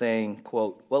anxieties by saying,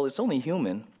 quote, well, it's only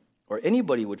human, or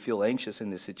anybody would feel anxious in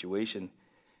this situation,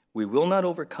 we will not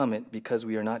overcome it because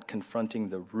we are not confronting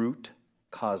the root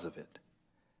cause of it,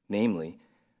 namely,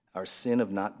 our sin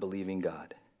of not believing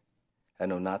God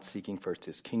and of not seeking first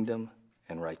his kingdom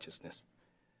and righteousness.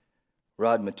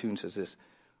 Rod Mattoon says this: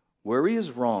 worry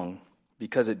is wrong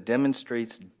because it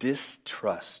demonstrates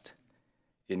distrust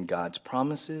in God's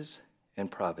promises and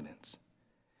providence.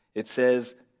 It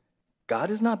says,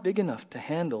 God is not big enough to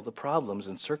handle the problems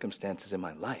and circumstances in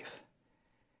my life.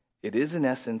 It is, in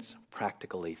essence,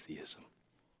 practical atheism.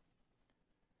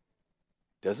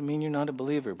 Doesn't mean you're not a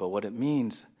believer, but what it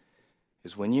means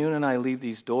is when you and I leave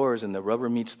these doors and the rubber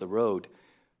meets the road,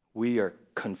 we are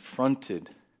confronted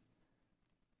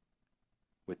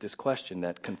with this question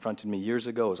that confronted me years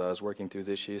ago as I was working through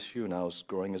this issue and I was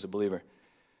growing as a believer.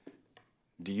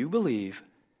 Do you believe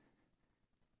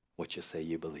what you say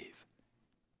you believe?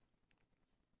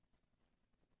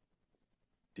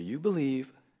 Do you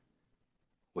believe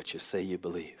what you say you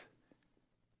believe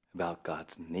about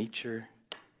God's nature,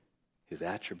 his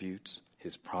attributes,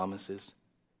 his promises?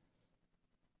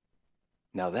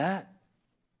 Now that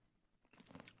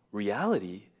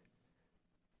reality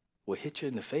will hit you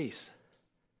in the face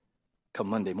come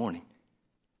Monday morning,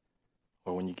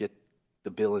 or when you get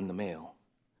the bill in the mail,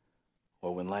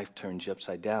 or when life turns you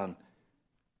upside down.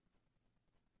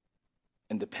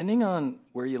 And depending on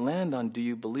where you land on, do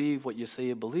you believe what you say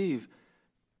you believe,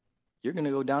 you're going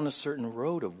to go down a certain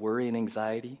road of worry and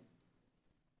anxiety.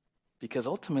 Because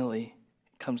ultimately,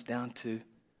 it comes down to,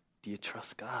 do you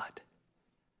trust God?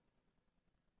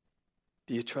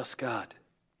 Do you trust God?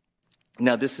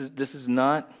 Now, this is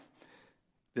not,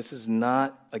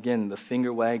 again, the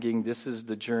finger wagging. This is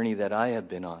the journey that I have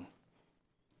been on.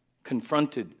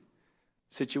 Confronted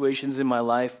situations in my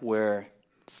life where,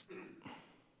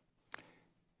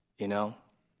 it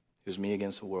was me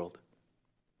against the world.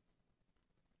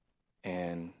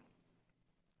 And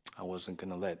I wasn't going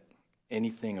to let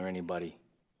anything or anybody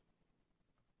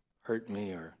hurt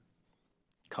me or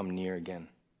come near again.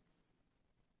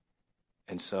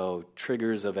 And so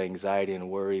triggers of anxiety and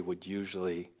worry would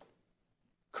usually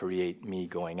create me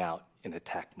going out in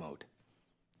attack mode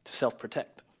to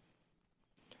self-protect.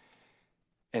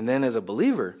 And then as a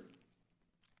believer,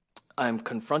 I'm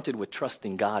confronted with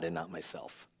trusting God and not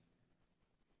myself.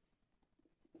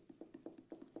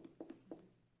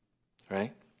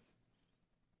 Right?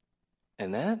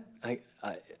 And that,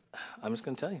 I'm just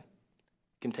going to tell you,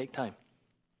 it can take time.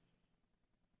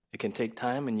 It can take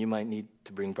time, and you might need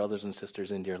to bring brothers and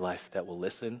sisters into your life that will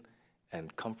listen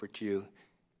and comfort you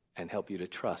and help you to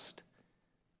trust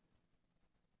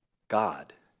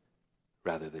God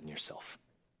rather than yourself.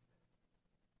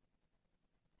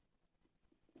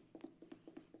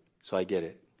 So I get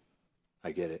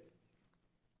it.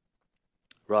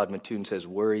 Rod Mattoon says,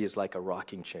 worry is like a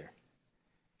rocking chair.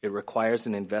 It requires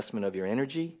an investment of your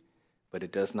energy, but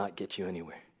it does not get you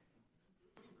anywhere.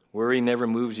 Worry never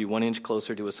moves you 1 inch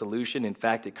closer to a solution. In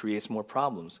fact, it creates more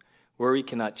problems. Worry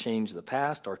cannot change the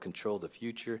past or control the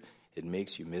future. It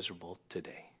makes you miserable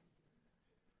today.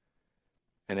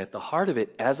 And at the heart of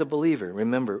it, as a believer,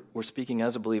 remember, we're speaking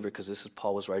as a believer because this is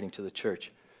Paul was writing to the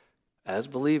church. As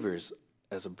believers,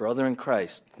 as a brother in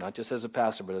Christ, not just as a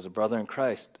pastor, but as a brother in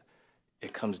Christ,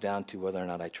 it comes down to whether or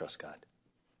not I trust God.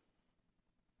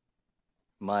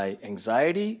 My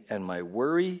anxiety and my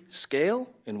worry scale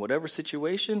in whatever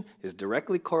situation is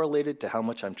directly correlated to how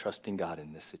much I'm trusting God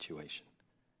in this situation.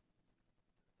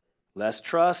 Less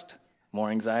trust, more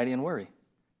anxiety and worry.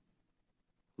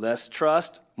 Less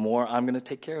trust, more I'm going to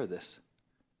take care of this.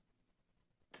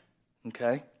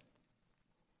 Okay?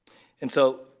 And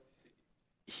so,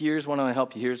 here's what I want to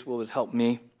help you. Here's what has helped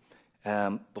me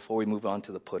before we move on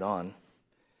to the put on.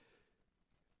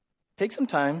 Take some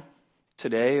time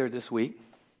today or this week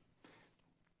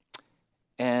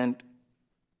and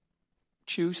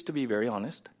choose to be very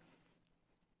honest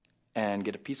and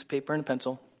get a piece of paper and a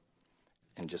pencil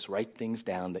and just write things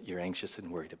down that you're anxious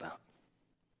and worried about.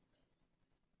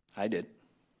 I did.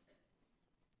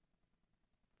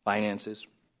 Finances,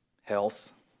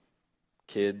 health,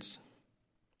 kids,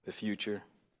 the future,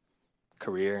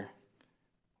 career,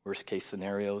 worst case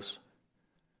scenarios,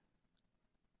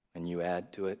 and you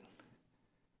add to it.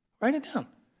 Write it down.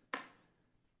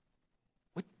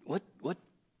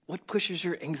 What pushes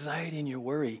your anxiety and your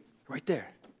worry? Right there.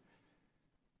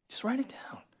 Just write it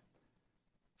down.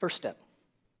 First step.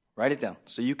 Write it down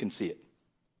so you can see it.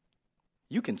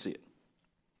 You can see it.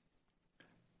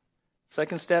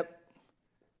 Second step,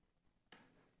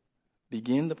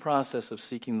 begin the process of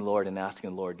seeking the Lord and asking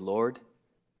the Lord, Lord,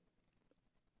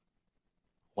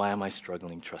 why am I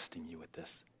struggling trusting you with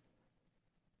this?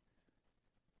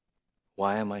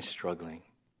 Why am I struggling?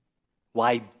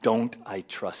 Why don't I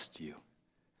trust you?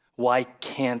 Why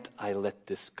can't I let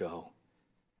this go?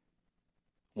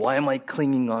 Why am I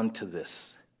clinging on to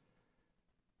this?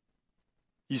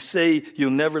 You say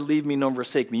you'll never leave me nor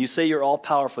forsake me. You say you're all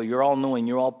powerful, you're all knowing,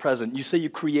 you're all present. You say you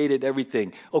created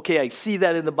everything. Okay, I see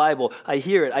that in the Bible. I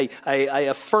hear it. I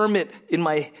affirm it in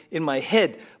my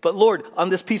head. But Lord, on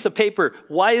this piece of paper,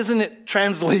 why isn't it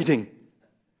translating?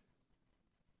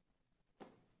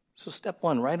 So step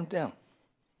 1, write them down.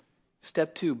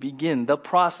 Step 2, begin the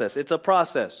process. It's a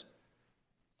process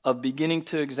of beginning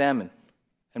to examine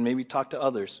and maybe talk to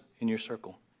others in your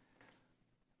circle.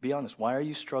 Be honest. Why are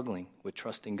you struggling with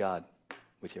trusting God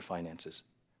with your finances?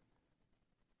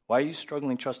 Why are you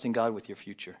struggling trusting God with your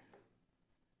future?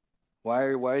 Why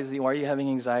are you having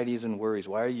anxieties and worries?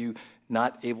 Why are you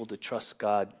not able to trust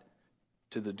God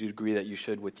to the degree that you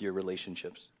should with your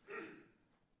relationships?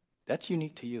 That's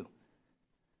unique to you.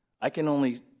 I can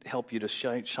only help you to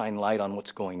shine light on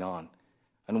what's going on.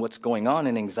 And what's going on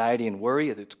in anxiety and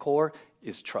worry at its core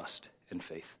is trust and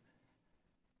faith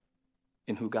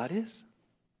in who God is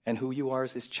and who you are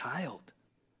as his child.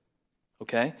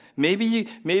 Okay? Maybe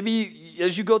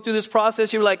as you go through this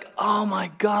process, you're like, oh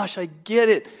my gosh, I get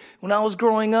it. When I was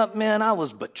growing up, man, I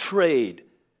was betrayed.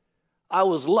 I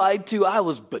was lied to. I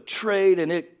was betrayed,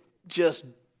 and it just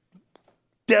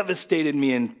devastated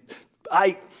me. And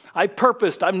I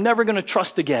purposed, I'm never going to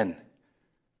trust again.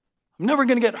 I'm never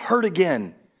going to get hurt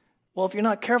again. Well, if you're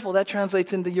not careful, that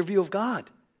translates into your view of God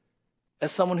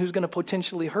as someone who's going to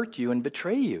potentially hurt you and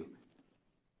betray you.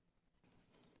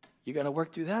 You got to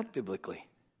work through that biblically.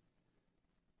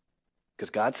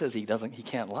 Because God says he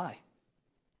can't lie.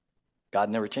 God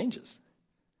never changes.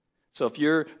 So if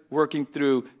you're working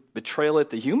through betrayal at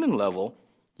the human level,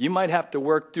 you might have to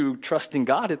work through trusting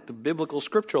God at the biblical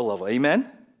scriptural level. Amen?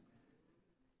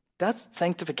 That's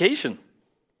sanctification.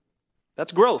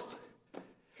 That's growth.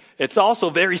 It's also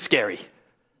very scary.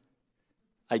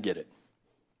 I get it.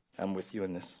 I'm with you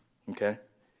in this. Okay?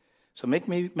 So make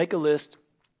a list.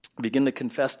 Begin to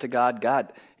confess to God.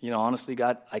 God, honestly,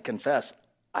 God, I confess.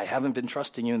 I haven't been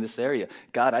trusting you in this area.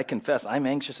 God, I confess. I'm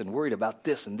anxious and worried about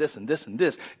this and this and this and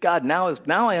this. God,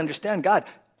 now I understand. God,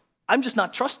 I'm just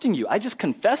not trusting you. I just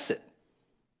confess it.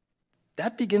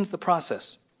 That begins the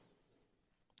process.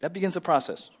 That begins the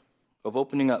process of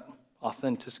opening up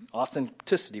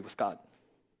authenticity with God.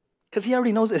 Because he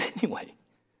already knows it anyway.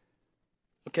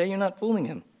 Okay, you're not fooling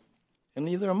him. And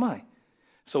neither am I.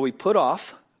 So we put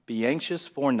off, be anxious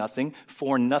for nothing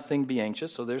be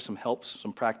anxious. So there's some helps,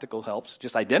 some practical helps.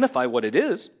 Just identify what it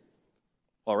is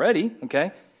already,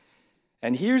 okay?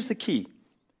 And here's the key.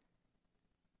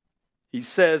 He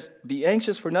says, be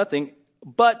anxious for nothing,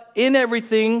 but in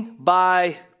everything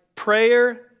by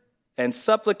prayer and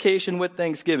supplication with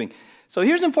thanksgiving. So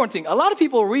here's the important thing. A lot of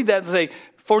people read that and say,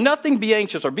 for nothing be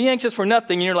anxious, or be anxious for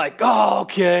nothing. And you're like, oh,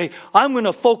 okay, I'm going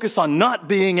to focus on not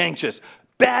being anxious.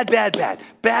 Bad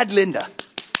Linda.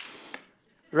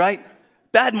 Right?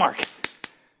 Bad Mark.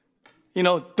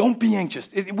 Don't be anxious.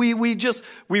 We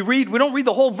don't read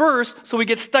the whole verse, so we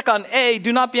get stuck on A,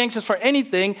 do not be anxious for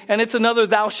anything, and it's another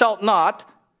thou shalt not.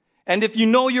 And if you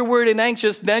know you're worried and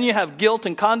anxious, then you have guilt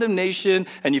and condemnation,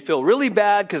 and you feel really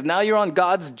bad because now you're on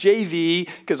God's JV,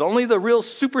 because only the real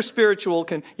super spiritual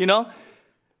can, you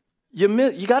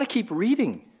got to keep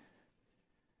reading.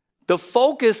 The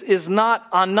focus is not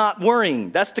on not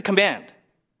worrying. That's the command.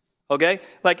 Okay?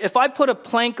 Like if I put a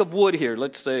plank of wood here,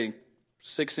 let's say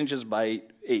 6 inches by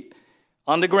 8,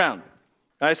 on the ground,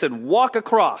 and I said, walk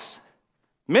across.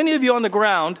 Many of you on the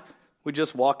ground would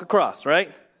just walk across,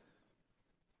 right?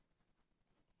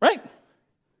 Right?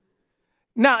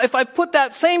 Now, if I put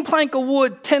that same plank of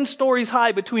wood 10 stories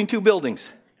high between 2 buildings,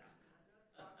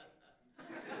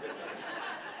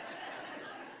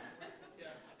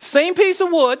 same piece of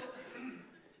wood,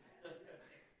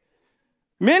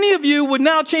 many of you would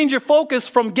now change your focus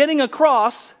from getting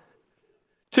across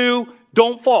to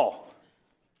don't fall.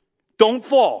 Don't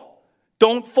fall.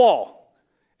 Don't fall.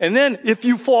 And then if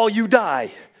you fall, you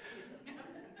die.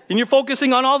 And you're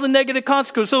focusing on all the negative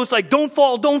consequences. So it's like, don't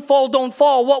fall, don't fall, don't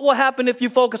fall. What will happen if you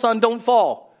focus on don't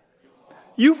fall?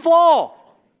 You fall.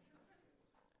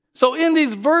 So in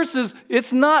these verses,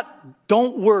 it's not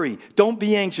don't worry, don't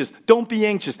be anxious, don't be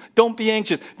anxious, don't be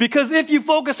anxious. Because if you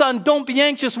focus on don't be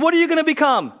anxious, what are you going to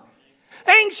become?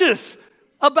 Anxious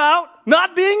about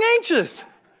not being anxious.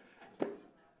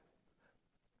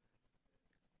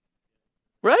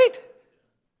 Right?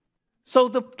 So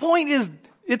the point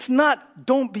it's not,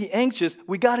 don't be anxious.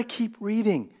 We got to keep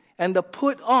reading. And the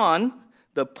put on,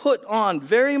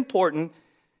 very important,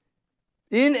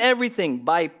 in everything,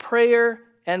 by prayer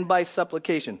and by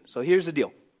supplication. So here's the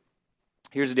deal.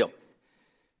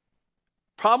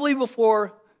 Probably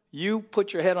before you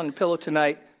put your head on the pillow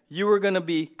tonight, you are going to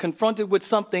be confronted with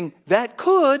something that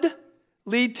could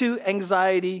lead to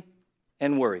anxiety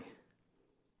and worry.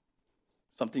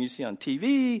 Something you see on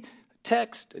TV,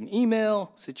 text, an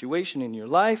email, situation in your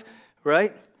life,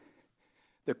 right?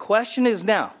 The question is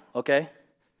now, okay,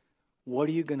 what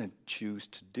are you going to choose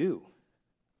to do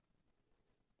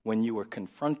when you are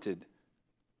confronted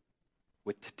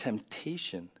with the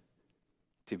temptation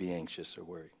to be anxious or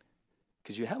worried?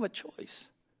 Because you have a choice.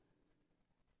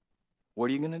 What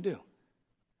are you going to do?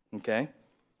 Okay?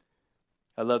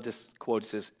 I love this quote. It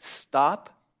says, stop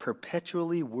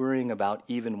perpetually worrying about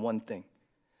even one thing,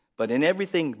 but in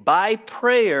everything by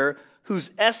prayer, whose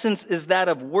essence is that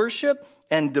of worship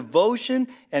and devotion,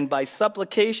 and by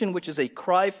supplication, which is a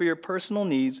cry for your personal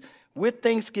needs, with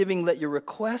thanksgiving let your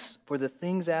requests for the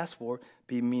things asked for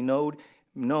be known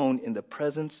in the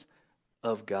presence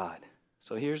of God.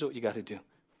 So here's what you got to do.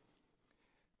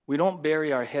 We don't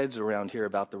bury our heads around here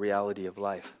about the reality of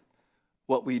life.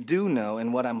 What we do know,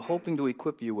 and what I'm hoping to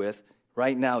equip you with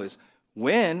right now, is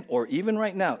when, or even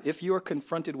right now, if you are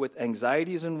confronted with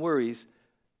anxieties and worries,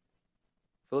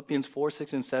 Philippians 4,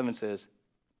 6, and 7 says,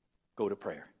 go to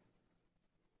prayer.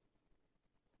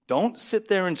 Don't sit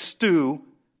there and stew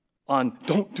on,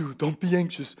 don't be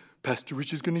anxious. Pastor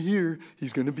Rich is going to hear.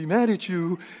 He's going to be mad at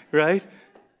you, right?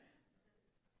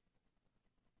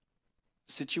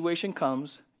 Situation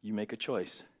comes, you make a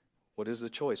choice. What is the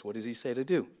choice? What does he say to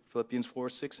do? Philippians 4,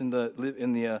 6 in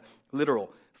the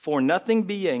literal. For nothing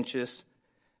be anxious,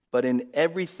 but in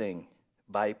everything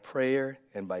by prayer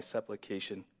and by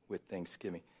supplication with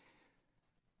thanksgiving.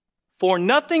 For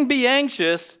nothing be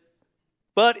anxious,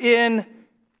 but in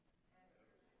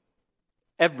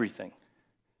everything.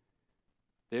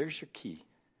 There's your key.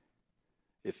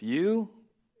 If you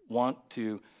want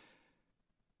to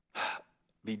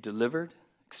be delivered,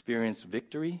 experience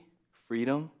victory,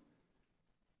 freedom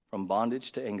from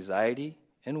bondage to anxiety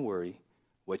and worry,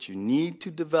 what you need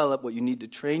to develop, what you need to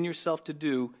train yourself to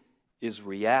do is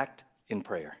react in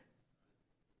prayer.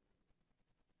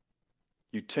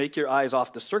 You take your eyes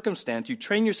off the circumstance. You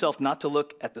train yourself not to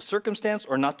look at the circumstance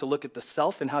or not to look at the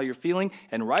self and how you're feeling.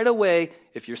 And right away,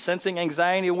 if you're sensing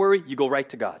anxiety or worry, you go right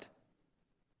to God.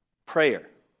 Prayer.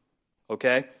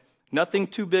 Okay? Nothing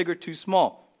too big or too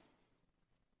small.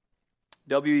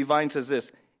 W.E. Vine says this,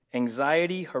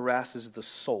 anxiety harasses the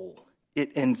soul.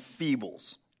 It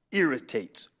enfeebles,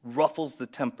 irritates, ruffles the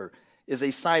temper, is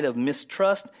a sign of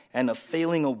mistrust and of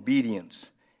failing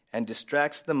obedience, and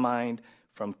distracts the mind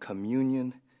from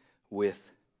communion with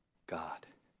God.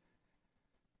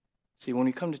 See, when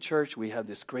we come to church, we have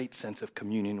this great sense of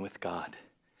communion with God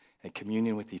and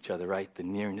communion with each other, right? The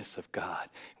nearness of God.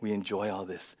 We enjoy all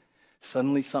this.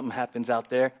 Suddenly something happens out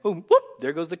there. Boom, whoop,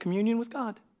 there goes the communion with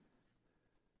God.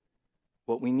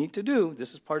 What we need to do,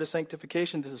 this is part of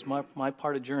sanctification, this is my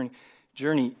part of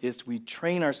journey, is we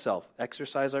train ourselves,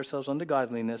 exercise ourselves unto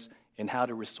godliness in how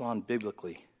to respond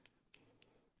biblically.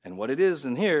 And what it is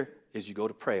in here is you go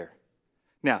to prayer.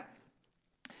 Now,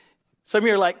 some of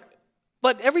you are like,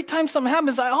 but every time something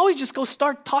happens, I always just go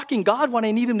start talking God what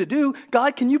I need him to do.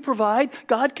 God, can you provide?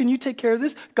 God, can you take care of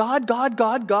this? God.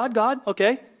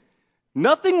 Okay.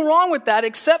 Nothing wrong with that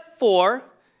except for,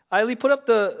 Eileen, put up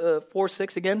the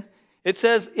 4:6 again. It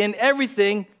says, in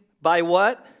everything, by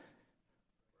what?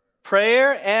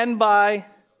 Prayer and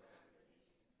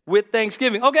with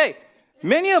thanksgiving. Okay,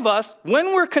 many of us,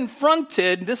 when we're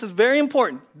confronted, this is very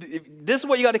important. This is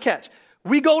what you got to catch.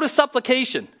 We go to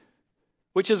supplication,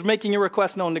 which is making your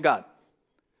request known to God.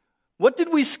 What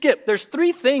did we skip? There's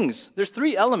three things. There's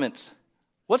three elements.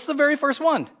 What's the very first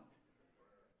one?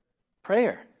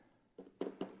 Prayer.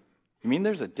 You mean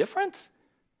there's a difference?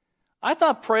 I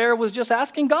thought prayer was just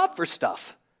asking God for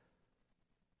stuff.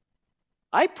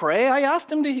 I pray. I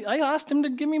asked him to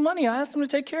give me money. I asked him to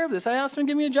take care of this. I asked him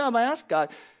to give me a job. I asked God.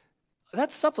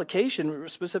 That's supplication,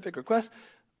 specific request.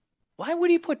 Why would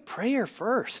he put prayer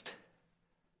first?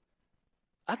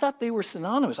 I thought they were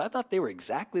synonymous. I thought they were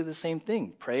exactly the same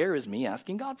thing. Prayer is me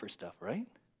asking God for stuff, right?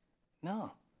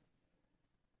 No.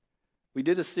 We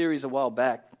did a series a while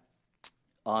back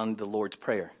on the Lord's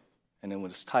Prayer. And it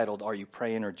was titled, Are You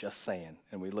Praying or Just Saying?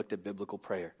 And we looked at biblical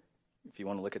prayer. If you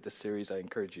want to look at this series, I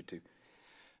encourage you to.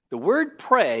 The word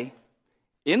pray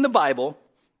in the Bible,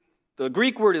 the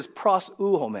Greek word is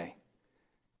proseuhome.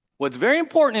 What's very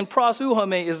important in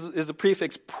proseuhome is the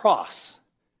prefix pros.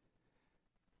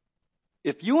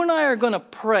 if you and I are going to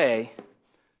pray,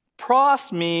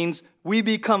 pros means we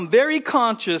become very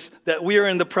conscious that we are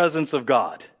in the presence of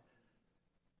God.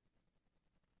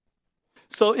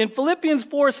 So in Philippians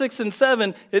 4, 6, and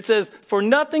 7, it says, for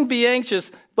nothing be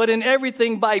anxious, but in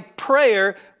everything by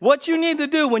prayer. What you need to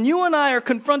do when you and I are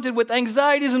confronted with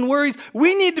anxieties and worries,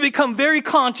 we need to become very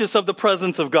conscious of the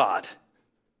presence of God.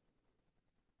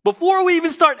 Before we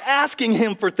even start asking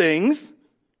him for things,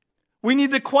 we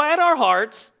need to quiet our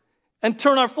hearts and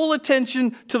turn our full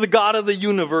attention to the God of the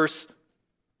universe,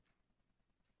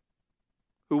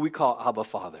 who we call Abba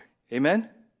Father. Amen?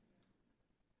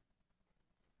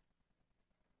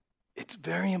 It's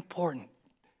very important.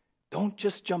 Don't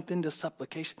just jump into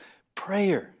supplication.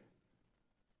 Prayer.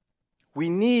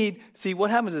 See, what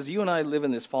happens is you and I live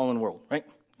in this fallen world, right?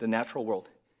 The natural world.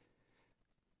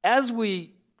 As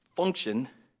we function,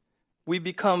 we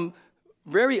become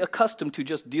very accustomed to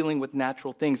just dealing with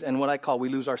natural things, and what I call we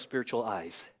lose our spiritual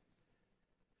eyes.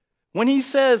 When he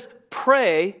says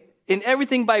pray, in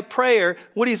everything by prayer,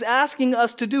 what he's asking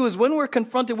us to do is when we're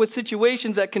confronted with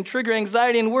situations that can trigger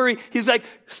anxiety and worry, he's like,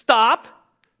 stop,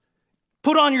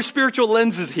 put on your spiritual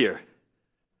lenses here.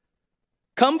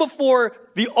 Come before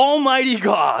the Almighty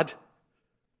God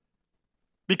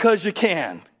because you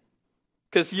can,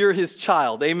 because you're his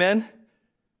child. Amen?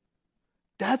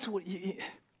 That's what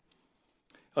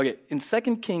Okay, in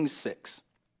 2 Kings 6,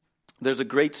 there's a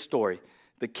great story.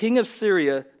 The king of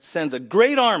Syria sends a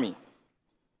great army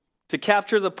to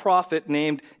capture the prophet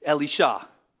named Elisha,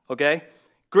 okay?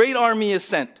 Great army is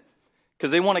sent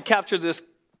because they want to capture this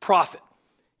prophet.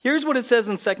 Here's what it says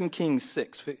in 2 Kings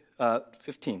 6,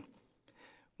 15.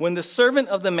 When the servant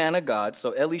of the man of God,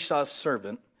 so Elisha's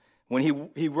servant, when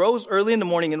he rose early in the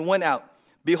morning and went out,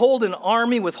 behold, an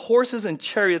army with horses and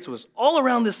chariots was all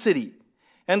around the city.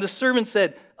 And the servant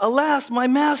said, alas, my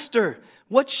master,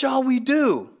 what shall we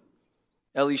do?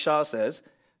 Elisha says,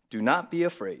 do not be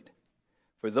afraid.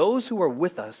 For those who are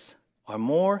with us are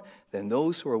more than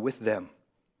those who are with them.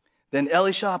 Then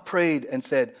Elisha prayed and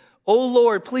said, O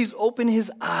Lord, please open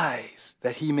his eyes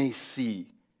that he may see.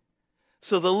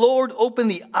 So the Lord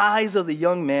opened the eyes of the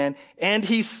young man, and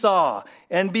he saw.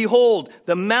 And behold,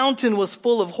 the mountain was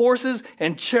full of horses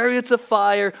and chariots of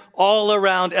fire all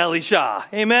around Elisha.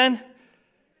 Amen?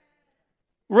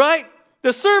 Right?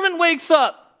 The servant wakes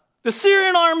up. The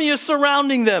Syrian army is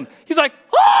surrounding them. He's like,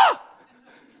 ah!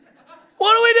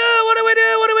 What do we do? What do we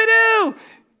do? What do we do?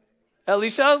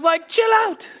 Elisha's like, chill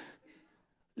out.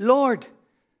 Lord,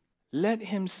 let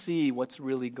him see what's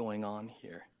really going on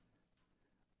here.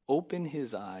 Open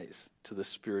his eyes to the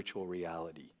spiritual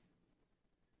reality.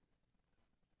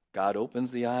 God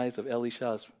opens the eyes of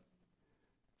Elisha's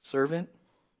servant,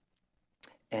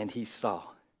 and he saw.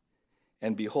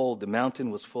 And behold, the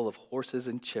mountain was full of horses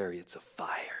and chariots of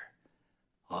fire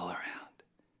all around.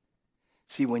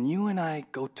 See, when you and I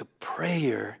go to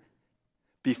prayer,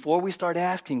 before we start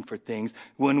asking for things,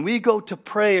 when we go to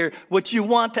prayer, what you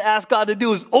want to ask God to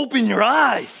do is open your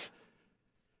eyes.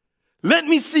 Let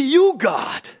me see you,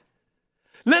 God.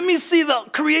 Let me see the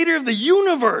creator of the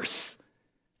universe.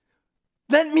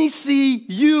 Let me see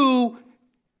you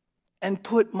and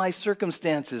put my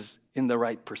circumstances in the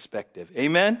right perspective.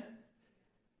 Amen?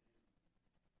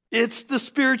 It's the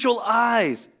spiritual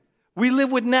eyes. We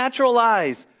live with natural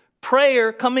eyes.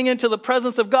 Prayer, coming into the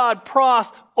presence of God,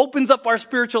 pros, opens up our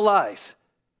spiritual eyes.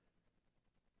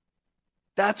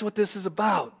 That's what this is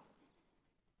about.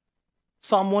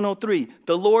 Psalm 103,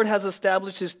 the Lord has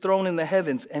established his throne in the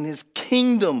heavens, and his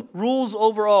kingdom rules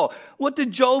over all. What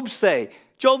did Job say?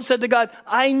 Job said to God,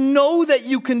 I know that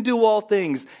you can do all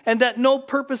things, and that no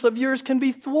purpose of yours can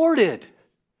be thwarted.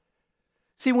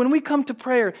 See, when we come to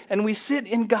prayer and we sit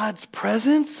in God's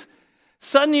presence,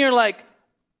 suddenly you're like,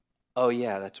 oh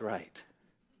yeah, that's right.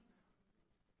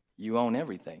 You own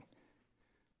everything.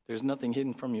 There's nothing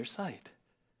hidden from your sight.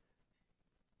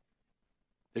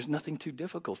 There's nothing too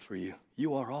difficult for you.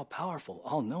 You are all powerful,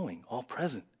 all knowing, all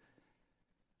present.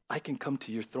 I can come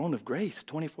to your throne of grace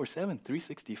 24/7,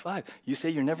 365. You say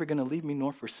you're never going to leave me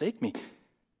nor forsake me.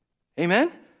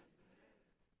 Amen?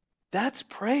 That's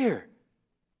prayer.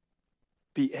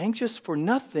 Be anxious for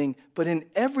nothing, but in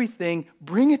everything,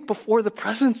 bring it before the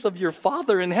presence of your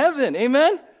Father in heaven.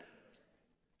 Amen?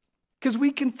 Because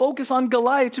we can focus on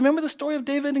Goliath. Do you remember the story of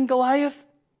David and Goliath?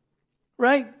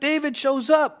 Right? David shows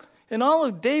up, and all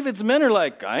of David's men are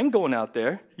like, I ain't going out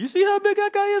there. You see how big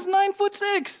that guy is?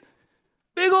 9'6".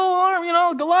 Big old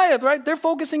arm, Goliath, right? They're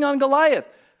focusing on Goliath.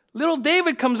 Little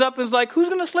David comes up and is like, who's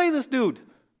going to slay this dude?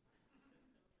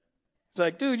 It's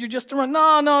like, dude, you're just a run.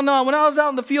 No. When I was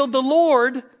out in the field, the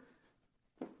Lord,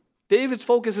 David's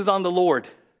focus is on the Lord,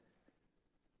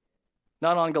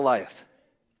 not on Goliath.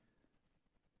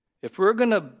 If we're going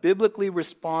to biblically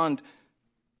respond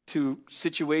to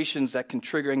situations that can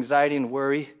trigger anxiety and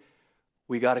worry,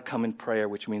 we got to come in prayer,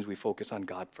 which means we focus on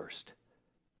God first,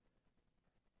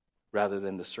 rather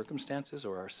than the circumstances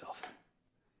or ourselves.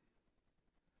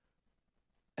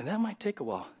 And that might take a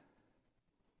while,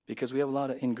 because we have a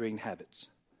lot of ingrained habits.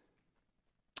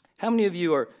 How many of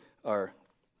you are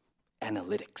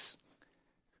analytics?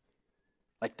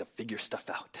 Like to figure stuff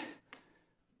out,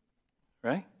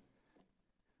 right?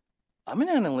 I'm an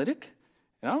analytic,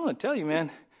 and I'm going to tell you,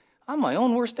 man, I'm my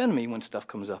own worst enemy when stuff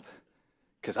comes up,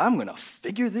 because I'm going to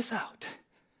figure this out.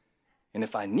 And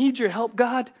if I need your help,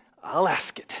 God, I'll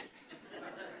ask it.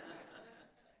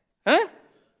 Huh?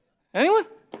 Anyone?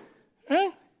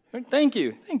 Right? Thank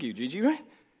you, Gigi, right?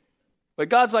 But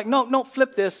God's like, no,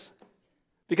 flip this.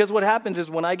 Because what happens is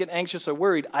when I get anxious or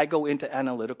worried, I go into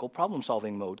analytical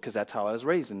problem-solving mode, because that's how I was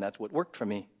raised, and that's what worked for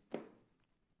me.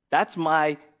 That's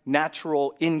my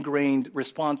natural, ingrained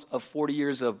response of 40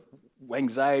 years of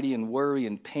anxiety and worry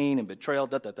and pain and betrayal,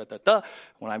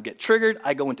 When I get triggered,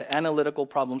 I go into analytical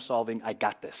problem-solving. I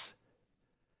got this.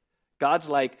 God's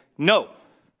like, no,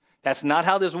 that's not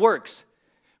how this works.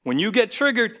 When you get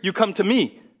triggered, you come to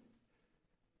me.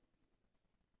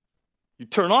 You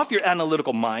turn off your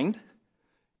analytical mind.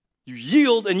 You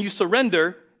yield and you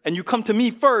surrender, and you come to me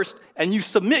first, and you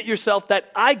submit yourself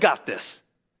that I got this.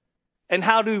 And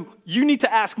you need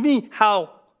to ask me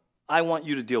how I want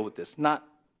you to deal with this, not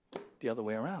the other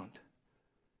way around.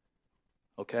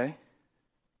 Okay?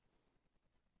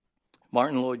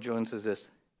 Martin Lloyd-Jones says this: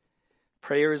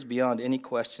 prayer is beyond any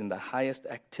question the highest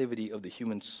activity of the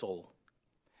human soul.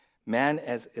 Man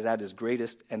is at his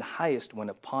greatest and highest when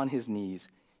upon his knees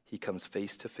he comes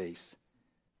face to face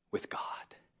with God.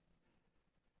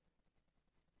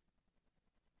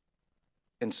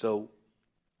 And so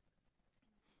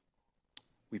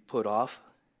we put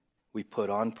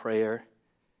on prayer,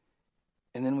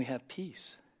 and then we have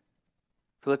peace.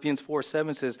 Philippians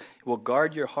 4:7 says, will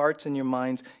guard your hearts and your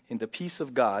minds in the peace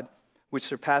of God, which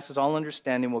surpasses all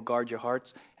understanding, will guard your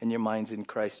hearts and your minds in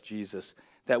Christ Jesus.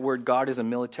 That word God is a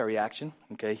military action,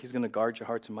 okay? He's going to guard your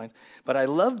hearts and minds. But I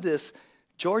love this.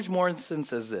 George Morrison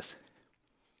says this: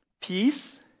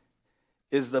 peace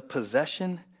is the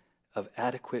possession of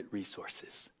adequate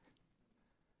resources.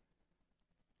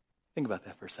 Think about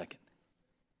that for a second.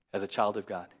 As a child of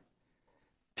God,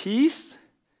 peace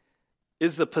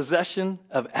is the possession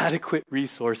of adequate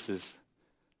resources.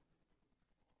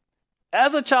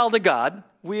 As a child of God,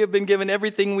 we have been given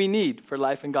everything we need for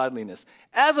life and godliness.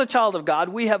 As a child of God,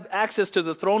 we have access to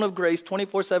the throne of grace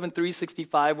 24/7,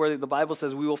 365, where the Bible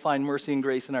says we will find mercy and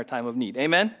grace in our time of need.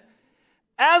 Amen?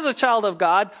 As a child of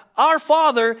God, our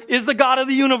Father is the God of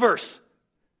the universe.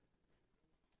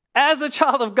 As a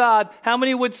child of God, how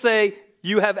many would say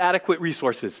you have adequate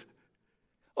resources?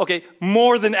 Okay,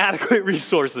 more than adequate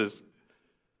resources.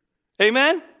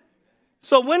 Amen?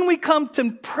 So when we come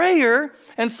to prayer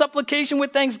and supplication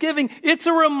with thanksgiving, it's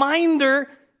a reminder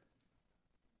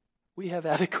we have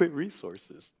adequate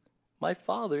resources. My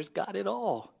Father's got it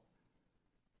all.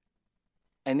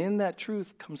 And in that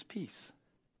truth comes peace.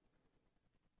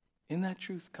 In that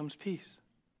truth comes peace.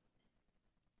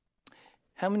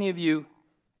 How many of you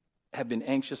have been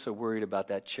anxious or worried about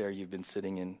that chair you've been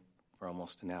sitting in for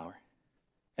almost an hour?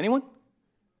 Anyone?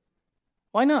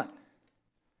 Why not?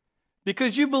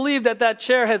 Because you believe that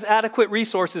chair has adequate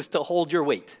resources to hold your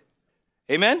weight.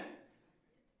 Amen?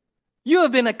 You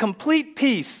have been at complete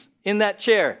peace in that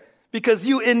chair because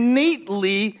you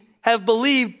innately have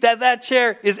believed that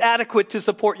chair is adequate to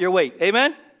support your weight.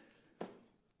 Amen?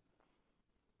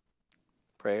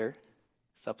 Prayer,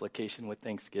 supplication with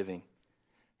thanksgiving.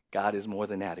 God is more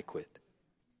than adequate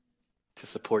to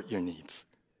support your needs.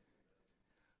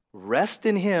 Rest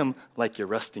in Him like you're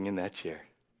resting in that chair.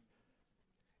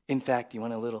 In fact, you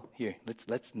want a little, here,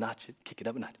 let's notch it, kick it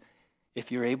up a notch.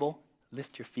 If you're able,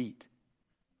 lift your feet.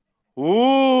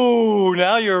 Ooh,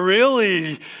 now you're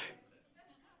really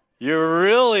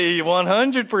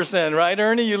 100%, right,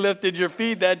 Ernie? You lifted your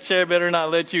feet. That chair better not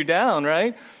let you down,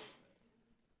 right?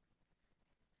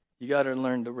 You got to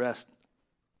learn to rest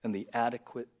in the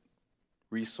adequate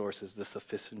resources, the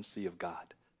sufficiency of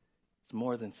God. It's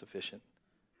more than sufficient.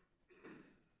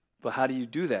 But how do you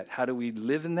do that? How do we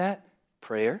live in that?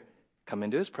 Prayer, come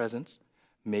into His presence,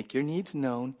 make your needs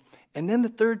known. And then the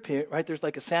third part, right, there's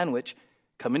like a sandwich.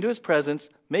 Come into His presence,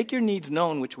 make your needs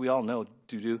known, which we all know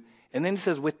to do. And then it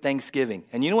says with thanksgiving.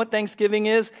 And you know what thanksgiving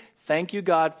is? Thank you,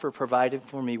 God, for providing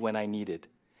for me when I needed.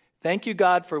 Thank you,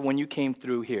 God, for when you came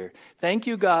through here. Thank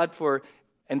you, God, for...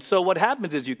 And so what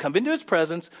happens is you come into His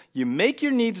presence, you make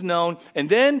your needs known, and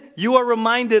then you are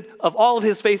reminded of all of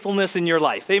His faithfulness in your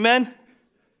life. Amen?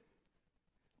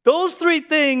 Those three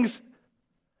things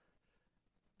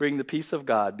bring the peace of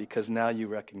God, because now you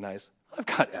recognize, I've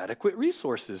got adequate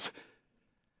resources.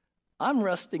 I'm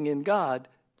resting in God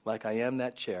like I am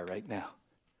that chair right now.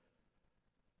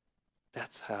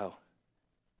 That's how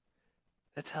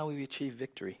we achieve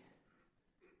victory.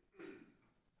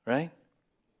 Right?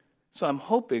 So I'm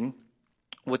hoping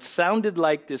what sounded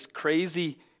like this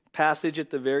crazy passage at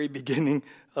the very beginning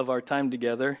of our time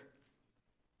together,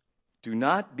 do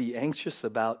not be anxious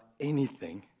about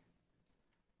anything,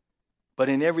 but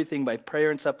in everything by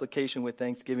prayer and supplication with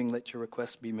thanksgiving, let your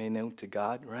requests be made known to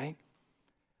God, right?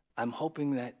 I'm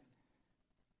hoping that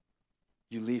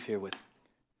you leave here with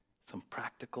some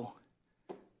practical,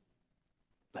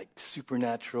 like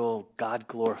supernatural,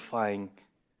 God-glorifying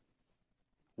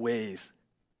ways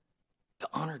to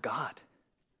honor God.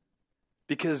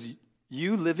 Because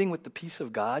you living with the peace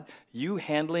of God, you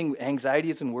handling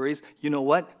anxieties and worries, you know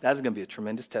what? That is going to be a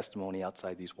tremendous testimony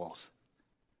outside these walls.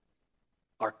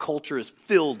 Our culture is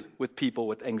filled with people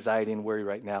with anxiety and worry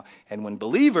right now. And when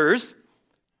believers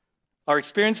are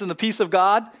experiencing the peace of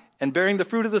God and bearing the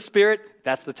fruit of the Spirit,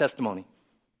 that's the testimony.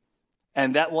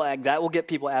 And that will get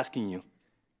people asking you,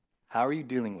 how are you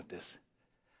dealing with this?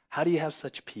 How do you have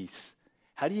such peace?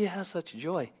 How do you have such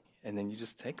joy? And then you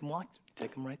just take them right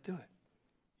through it.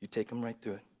 You take them right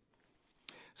through it.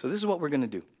 So this is what we're going to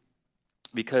do,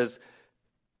 because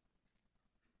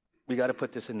we got to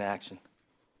put this into action.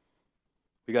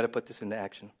 We got to put this into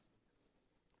action.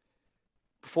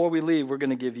 Before we leave, we're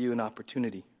going to give you an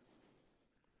opportunity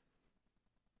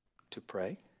to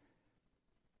pray,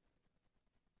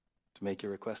 to make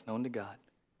your request known to God,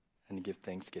 and to give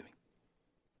thanksgiving.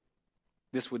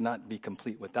 This would not be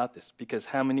complete without this, because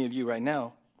how many of you right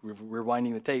now, we're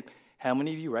winding the tape, how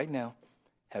many of you right now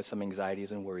have some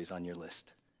anxieties and worries on your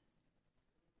list?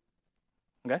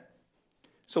 Okay?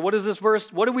 So what is this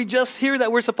verse? What did we just hear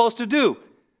that we're supposed to do?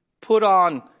 Put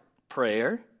on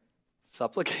prayer,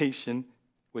 supplication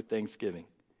with thanksgiving.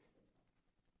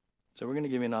 So we're going to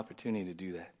give you an opportunity to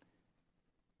do that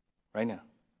right now.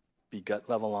 Be gut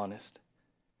level honest.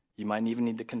 You might even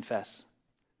need to confess.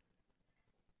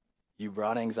 You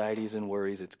brought anxieties and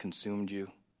worries. It's consumed you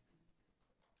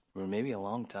for maybe a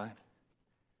long time.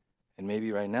 And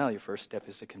maybe right now your first step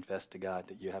is to confess to God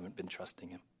that you haven't been trusting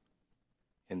Him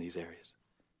in these areas.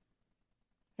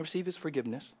 And receive His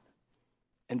forgiveness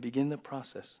and begin the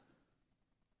process.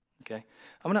 Okay?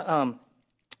 I'm going to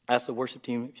ask the worship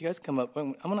team, if you guys come up,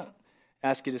 I'm going to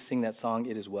ask you to sing that song,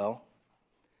 It Is Well.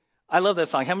 I love that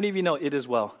song. How many of you know It Is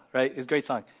Well, right? It's a great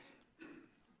song.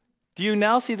 Do you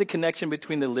now see the connection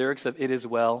between the lyrics of It Is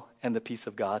Well and the peace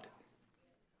of God?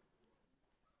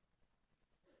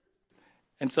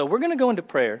 And so we're going to go into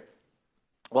prayer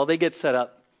while they get set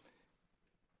up.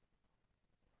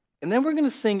 And then we're going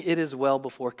to sing It Is Well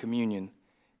before communion.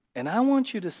 And I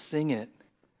want you to sing it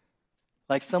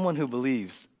like someone who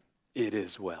believes it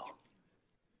is well.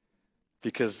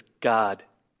 Because God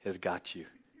has got you.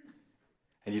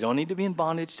 And you don't need to be in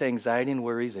bondage to anxiety and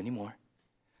worries anymore.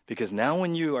 Because now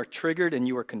when you are triggered and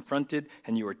you are confronted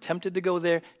and you are tempted to go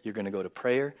there, you're going to go to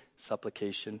prayer,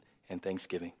 supplication, and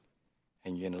thanksgiving.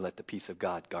 And you're going to let the peace of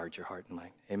God guard your heart and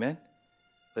mind. Amen?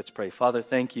 Let's pray. Father,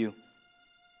 thank you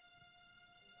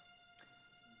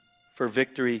for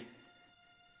victory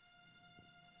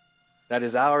that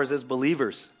is ours as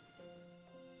believers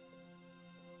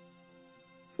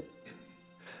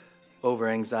over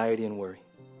anxiety and worry.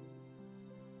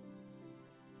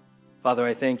 Father,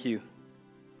 I thank you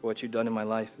for what you've done in my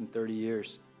life in 30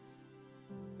 years.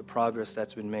 The progress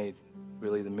that's been made,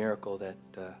 really the miracle that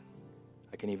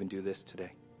I can even do this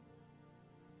today.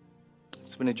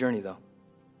 It's been a journey, though.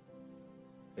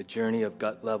 A journey of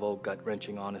gut-level,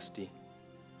 gut-wrenching honesty.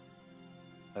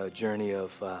 A journey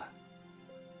of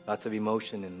lots of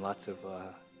emotion and lots of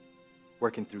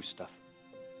working through stuff.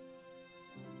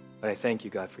 But I thank you,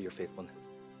 God, for your faithfulness.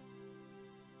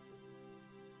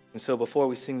 And so before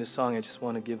we sing this song, I just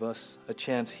want to give us a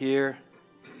chance here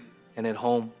and at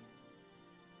home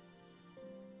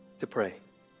to pray.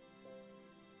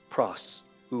 Pros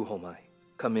uhomai,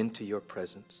 come into your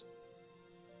presence.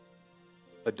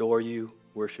 Adore you,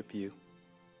 worship you,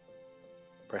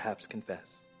 perhaps confess.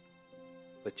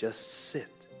 But just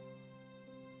sit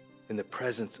in the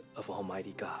presence of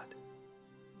Almighty God,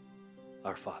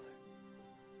 our Father.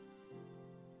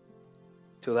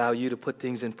 To allow you to put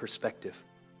things in perspective.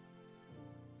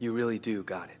 You really do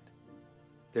got it.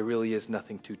 There really is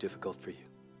nothing too difficult for you.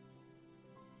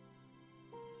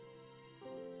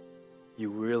 You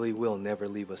really will never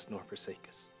leave us nor forsake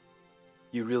us.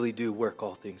 You really do work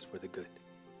all things for the good.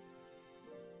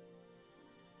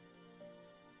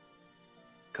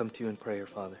 Come to you in prayer,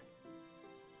 Father.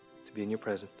 to be in your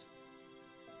presence.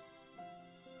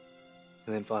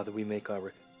 And then, Father, we make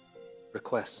our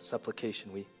requests,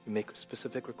 supplication. We make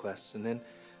specific requests. And then,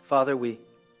 Father, we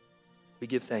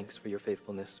give thanks for your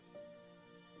faithfulness.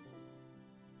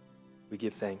 We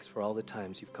give thanks for all the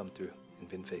times you've come through and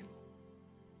been faithful.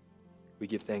 We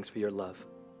give thanks for your love,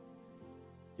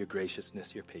 your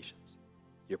graciousness, your patience,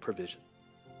 your provision.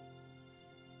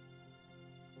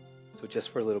 So just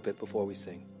for a little bit before we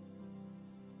sing,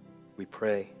 we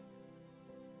pray,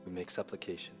 we make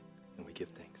supplication, and we give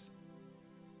thanks.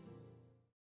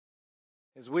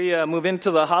 As we move into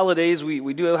the holidays,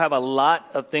 we do have a lot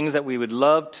of things that we would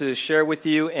love to share with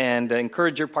you and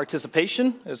encourage your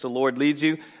participation as the Lord leads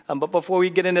you. But before we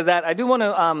get into that, I do want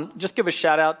to just give a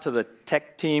shout out to the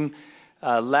tech team.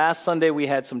 Last Sunday, we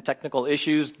had some technical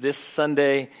issues. This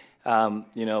Sunday,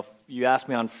 you asked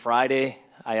me on Friday,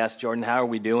 I asked Jordan, how are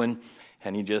we doing?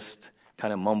 And he just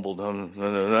kind of mumbled.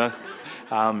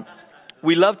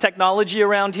 We love technology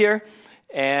around here.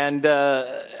 And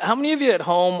how many of you at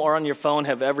home or on your phone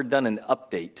have ever done an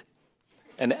update?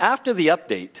 And after the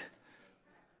update,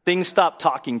 things stop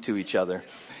talking to each other.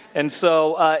 And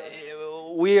so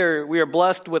we are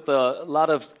blessed with a lot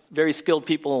of very skilled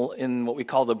people in what we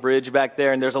call the bridge back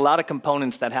there. And there's a lot of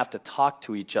components that have to talk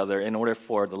to each other in order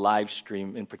for the live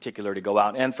stream in particular to go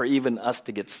out and for even us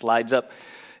to get slides up.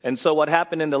 And so what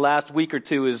happened in the last week or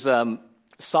two is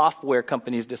software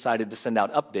companies decided to send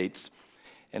out updates.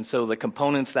 And so the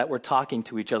components that were talking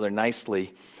to each other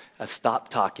nicely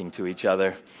stopped talking to each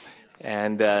other.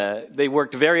 And they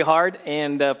worked very hard.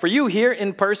 And for you here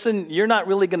in person, you're not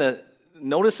really going to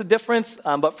notice a difference.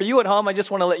 But for you at home, I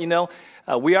just want to let you know,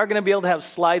 we are going to be able to have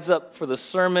slides up for the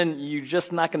sermon. You're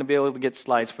just not going to be able to get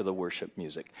slides for the worship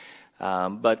music.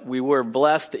 But we were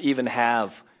blessed to even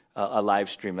have a live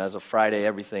stream. As of Friday,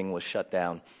 everything was shut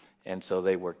down. And so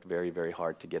they worked very, very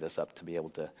hard to get us up to be able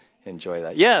to enjoy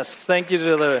that. Yes, thank you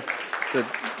to the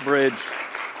bridge.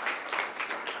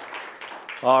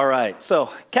 All right, so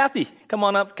Kathy, come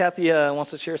on up. Kathy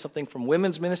wants to share something from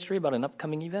women's ministry about an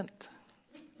upcoming event.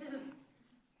 Good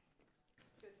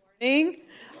morning.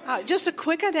 Just a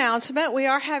quick announcement. We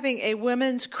are having a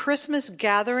women's Christmas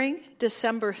gathering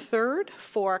December 3rd,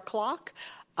 4 o'clock.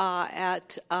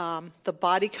 At the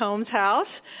Body Combs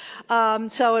house.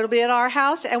 So it'll be at our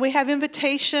house, and we have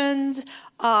invitations.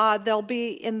 They'll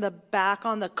be in the back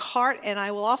on the cart, and I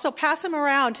will also pass them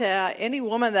around to any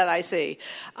woman that I see.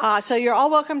 So you're all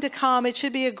welcome to come. It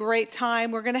should be a great time.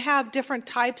 We're going to have different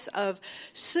types of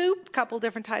soup, couple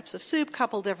different types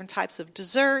of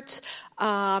desserts,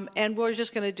 and we're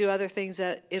just going to do other things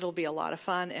that it'll be a lot of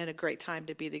fun and a great time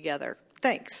to be together.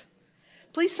 Thanks.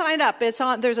 Please sign up. There's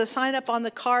a sign up on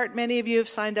the cart. Many of you have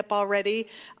signed up already,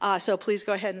 so please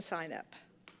go ahead and sign up.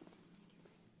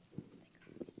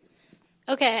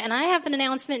 Okay, and I have an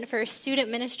announcement for student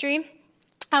ministry.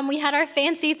 We had our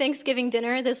fancy Thanksgiving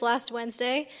dinner this last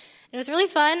Wednesday. It was really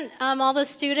fun. All the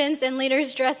students and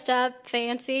leaders dressed up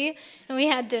fancy, and we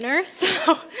had dinner.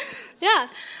 So, yeah,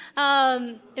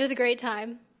 it was a great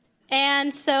time.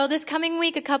 And so this coming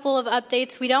week, a couple of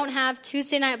updates. We don't have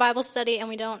Tuesday night Bible study, and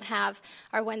we don't have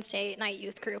our Wednesday night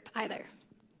youth group either.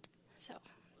 So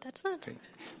that's that.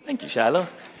 Thank you, Shiloh.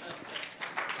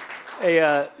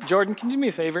 Hey, Jordan, can you do me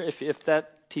a favor? If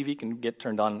that TV can get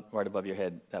turned on right above your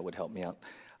head, that would help me out.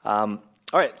 All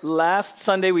right, last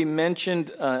Sunday we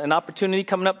mentioned an opportunity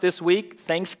coming up this week,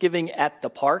 Thanksgiving at the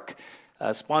Park,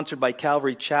 sponsored by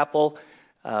Calvary Chapel.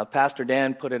 Pastor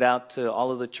Dan put it out to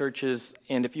all of the churches,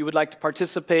 and if you would like to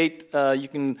participate, you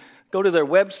can go to their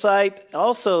website.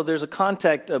 Also, there's a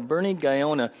contact, Bernie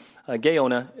Gaona,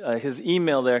 his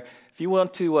email there. If you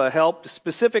want to help,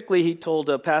 specifically, he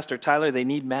told Pastor Tyler they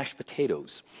need mashed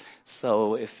potatoes.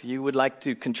 So if you would like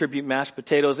to contribute mashed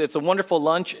potatoes, it's a wonderful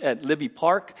lunch at Libby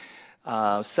Park.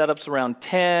 Setups around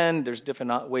 10. There's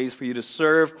different ways for you to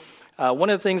serve.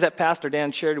 One of the things that Pastor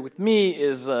Dan shared with me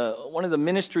is one of the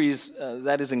ministries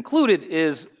that is included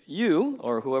is you,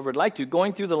 or whoever would like to,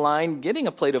 going through the line, getting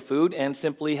a plate of food, and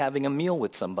simply having a meal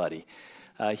with somebody.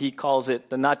 He calls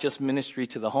it the not just ministry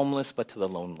to the homeless, but to the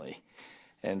lonely.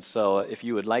 And so if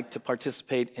you would like to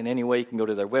participate in any way, you can go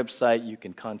to their website. You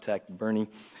can contact Bernie,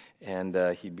 and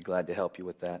he'd be glad to help you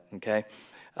with that, okay?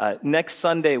 Next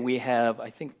Sunday, we have, I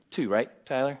think, 2, right,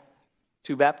 Tyler?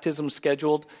 2 baptisms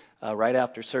scheduled. Right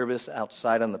after service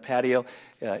outside on the patio.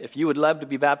 If you would love to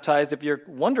be baptized, if you're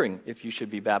wondering if you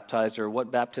should be baptized or what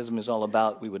baptism is all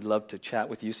about, we would love to chat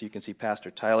with you so you can see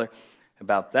Pastor Tyler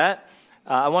about that.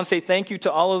 I want to say thank you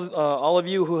to all of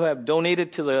you who have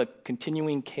donated to the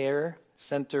Continuing Care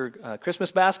Center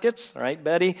Christmas baskets. All right,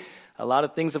 Betty. A lot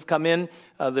of things have come in.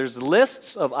 There's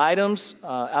lists of items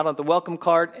out on the welcome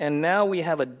cart, and now we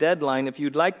have a deadline. If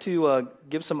you'd like to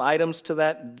give some items to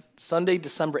that, Sunday,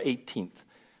 December 18th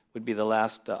would be the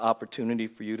last opportunity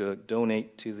for you to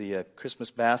donate to the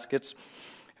Christmas baskets.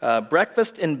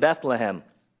 Breakfast in Bethlehem.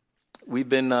 We've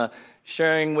been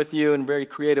sharing with you in very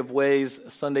creative ways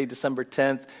Sunday, December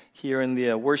 10th here in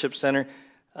the worship center.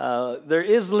 There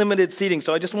is limited seating,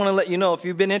 so I just want to let you know, if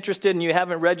you've been interested and you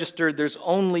haven't registered, there's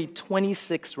only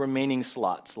 26 remaining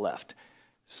slots left.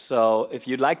 So if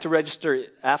you'd like to register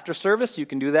after service, you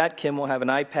can do that. Kim will have an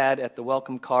iPad at the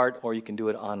welcome cart, or you can do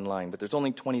it online. But there's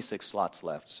only 26 slots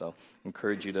left, so I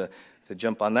encourage you to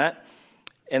jump on that.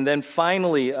 And then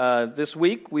finally, this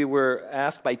week, we were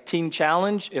asked by Teen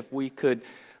Challenge if we could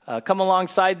come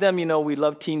alongside them. You know, we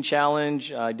love Teen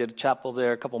Challenge. I did a chapel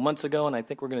there a couple months ago, and I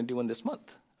think we're going to do one this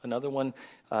month, another one.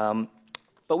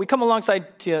 But we come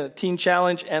alongside Teen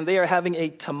Challenge, and they are having a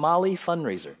tamale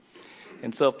fundraiser.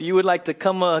 And so if you would like to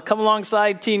come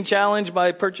alongside Teen Challenge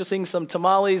by purchasing some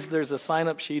tamales, there's a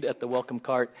sign-up sheet at the welcome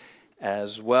cart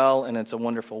as well, and it's a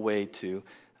wonderful way to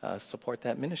support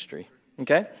that ministry.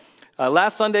 Okay?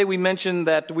 Last Sunday, we mentioned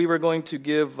that we were going to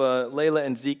give Layla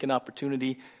and Zeke an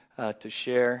opportunity to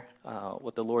share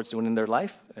what the Lord's doing in their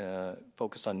life,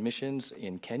 focused on missions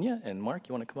in Kenya. And Mark,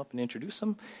 you want to come up and introduce them?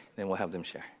 And then we'll have them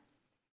share.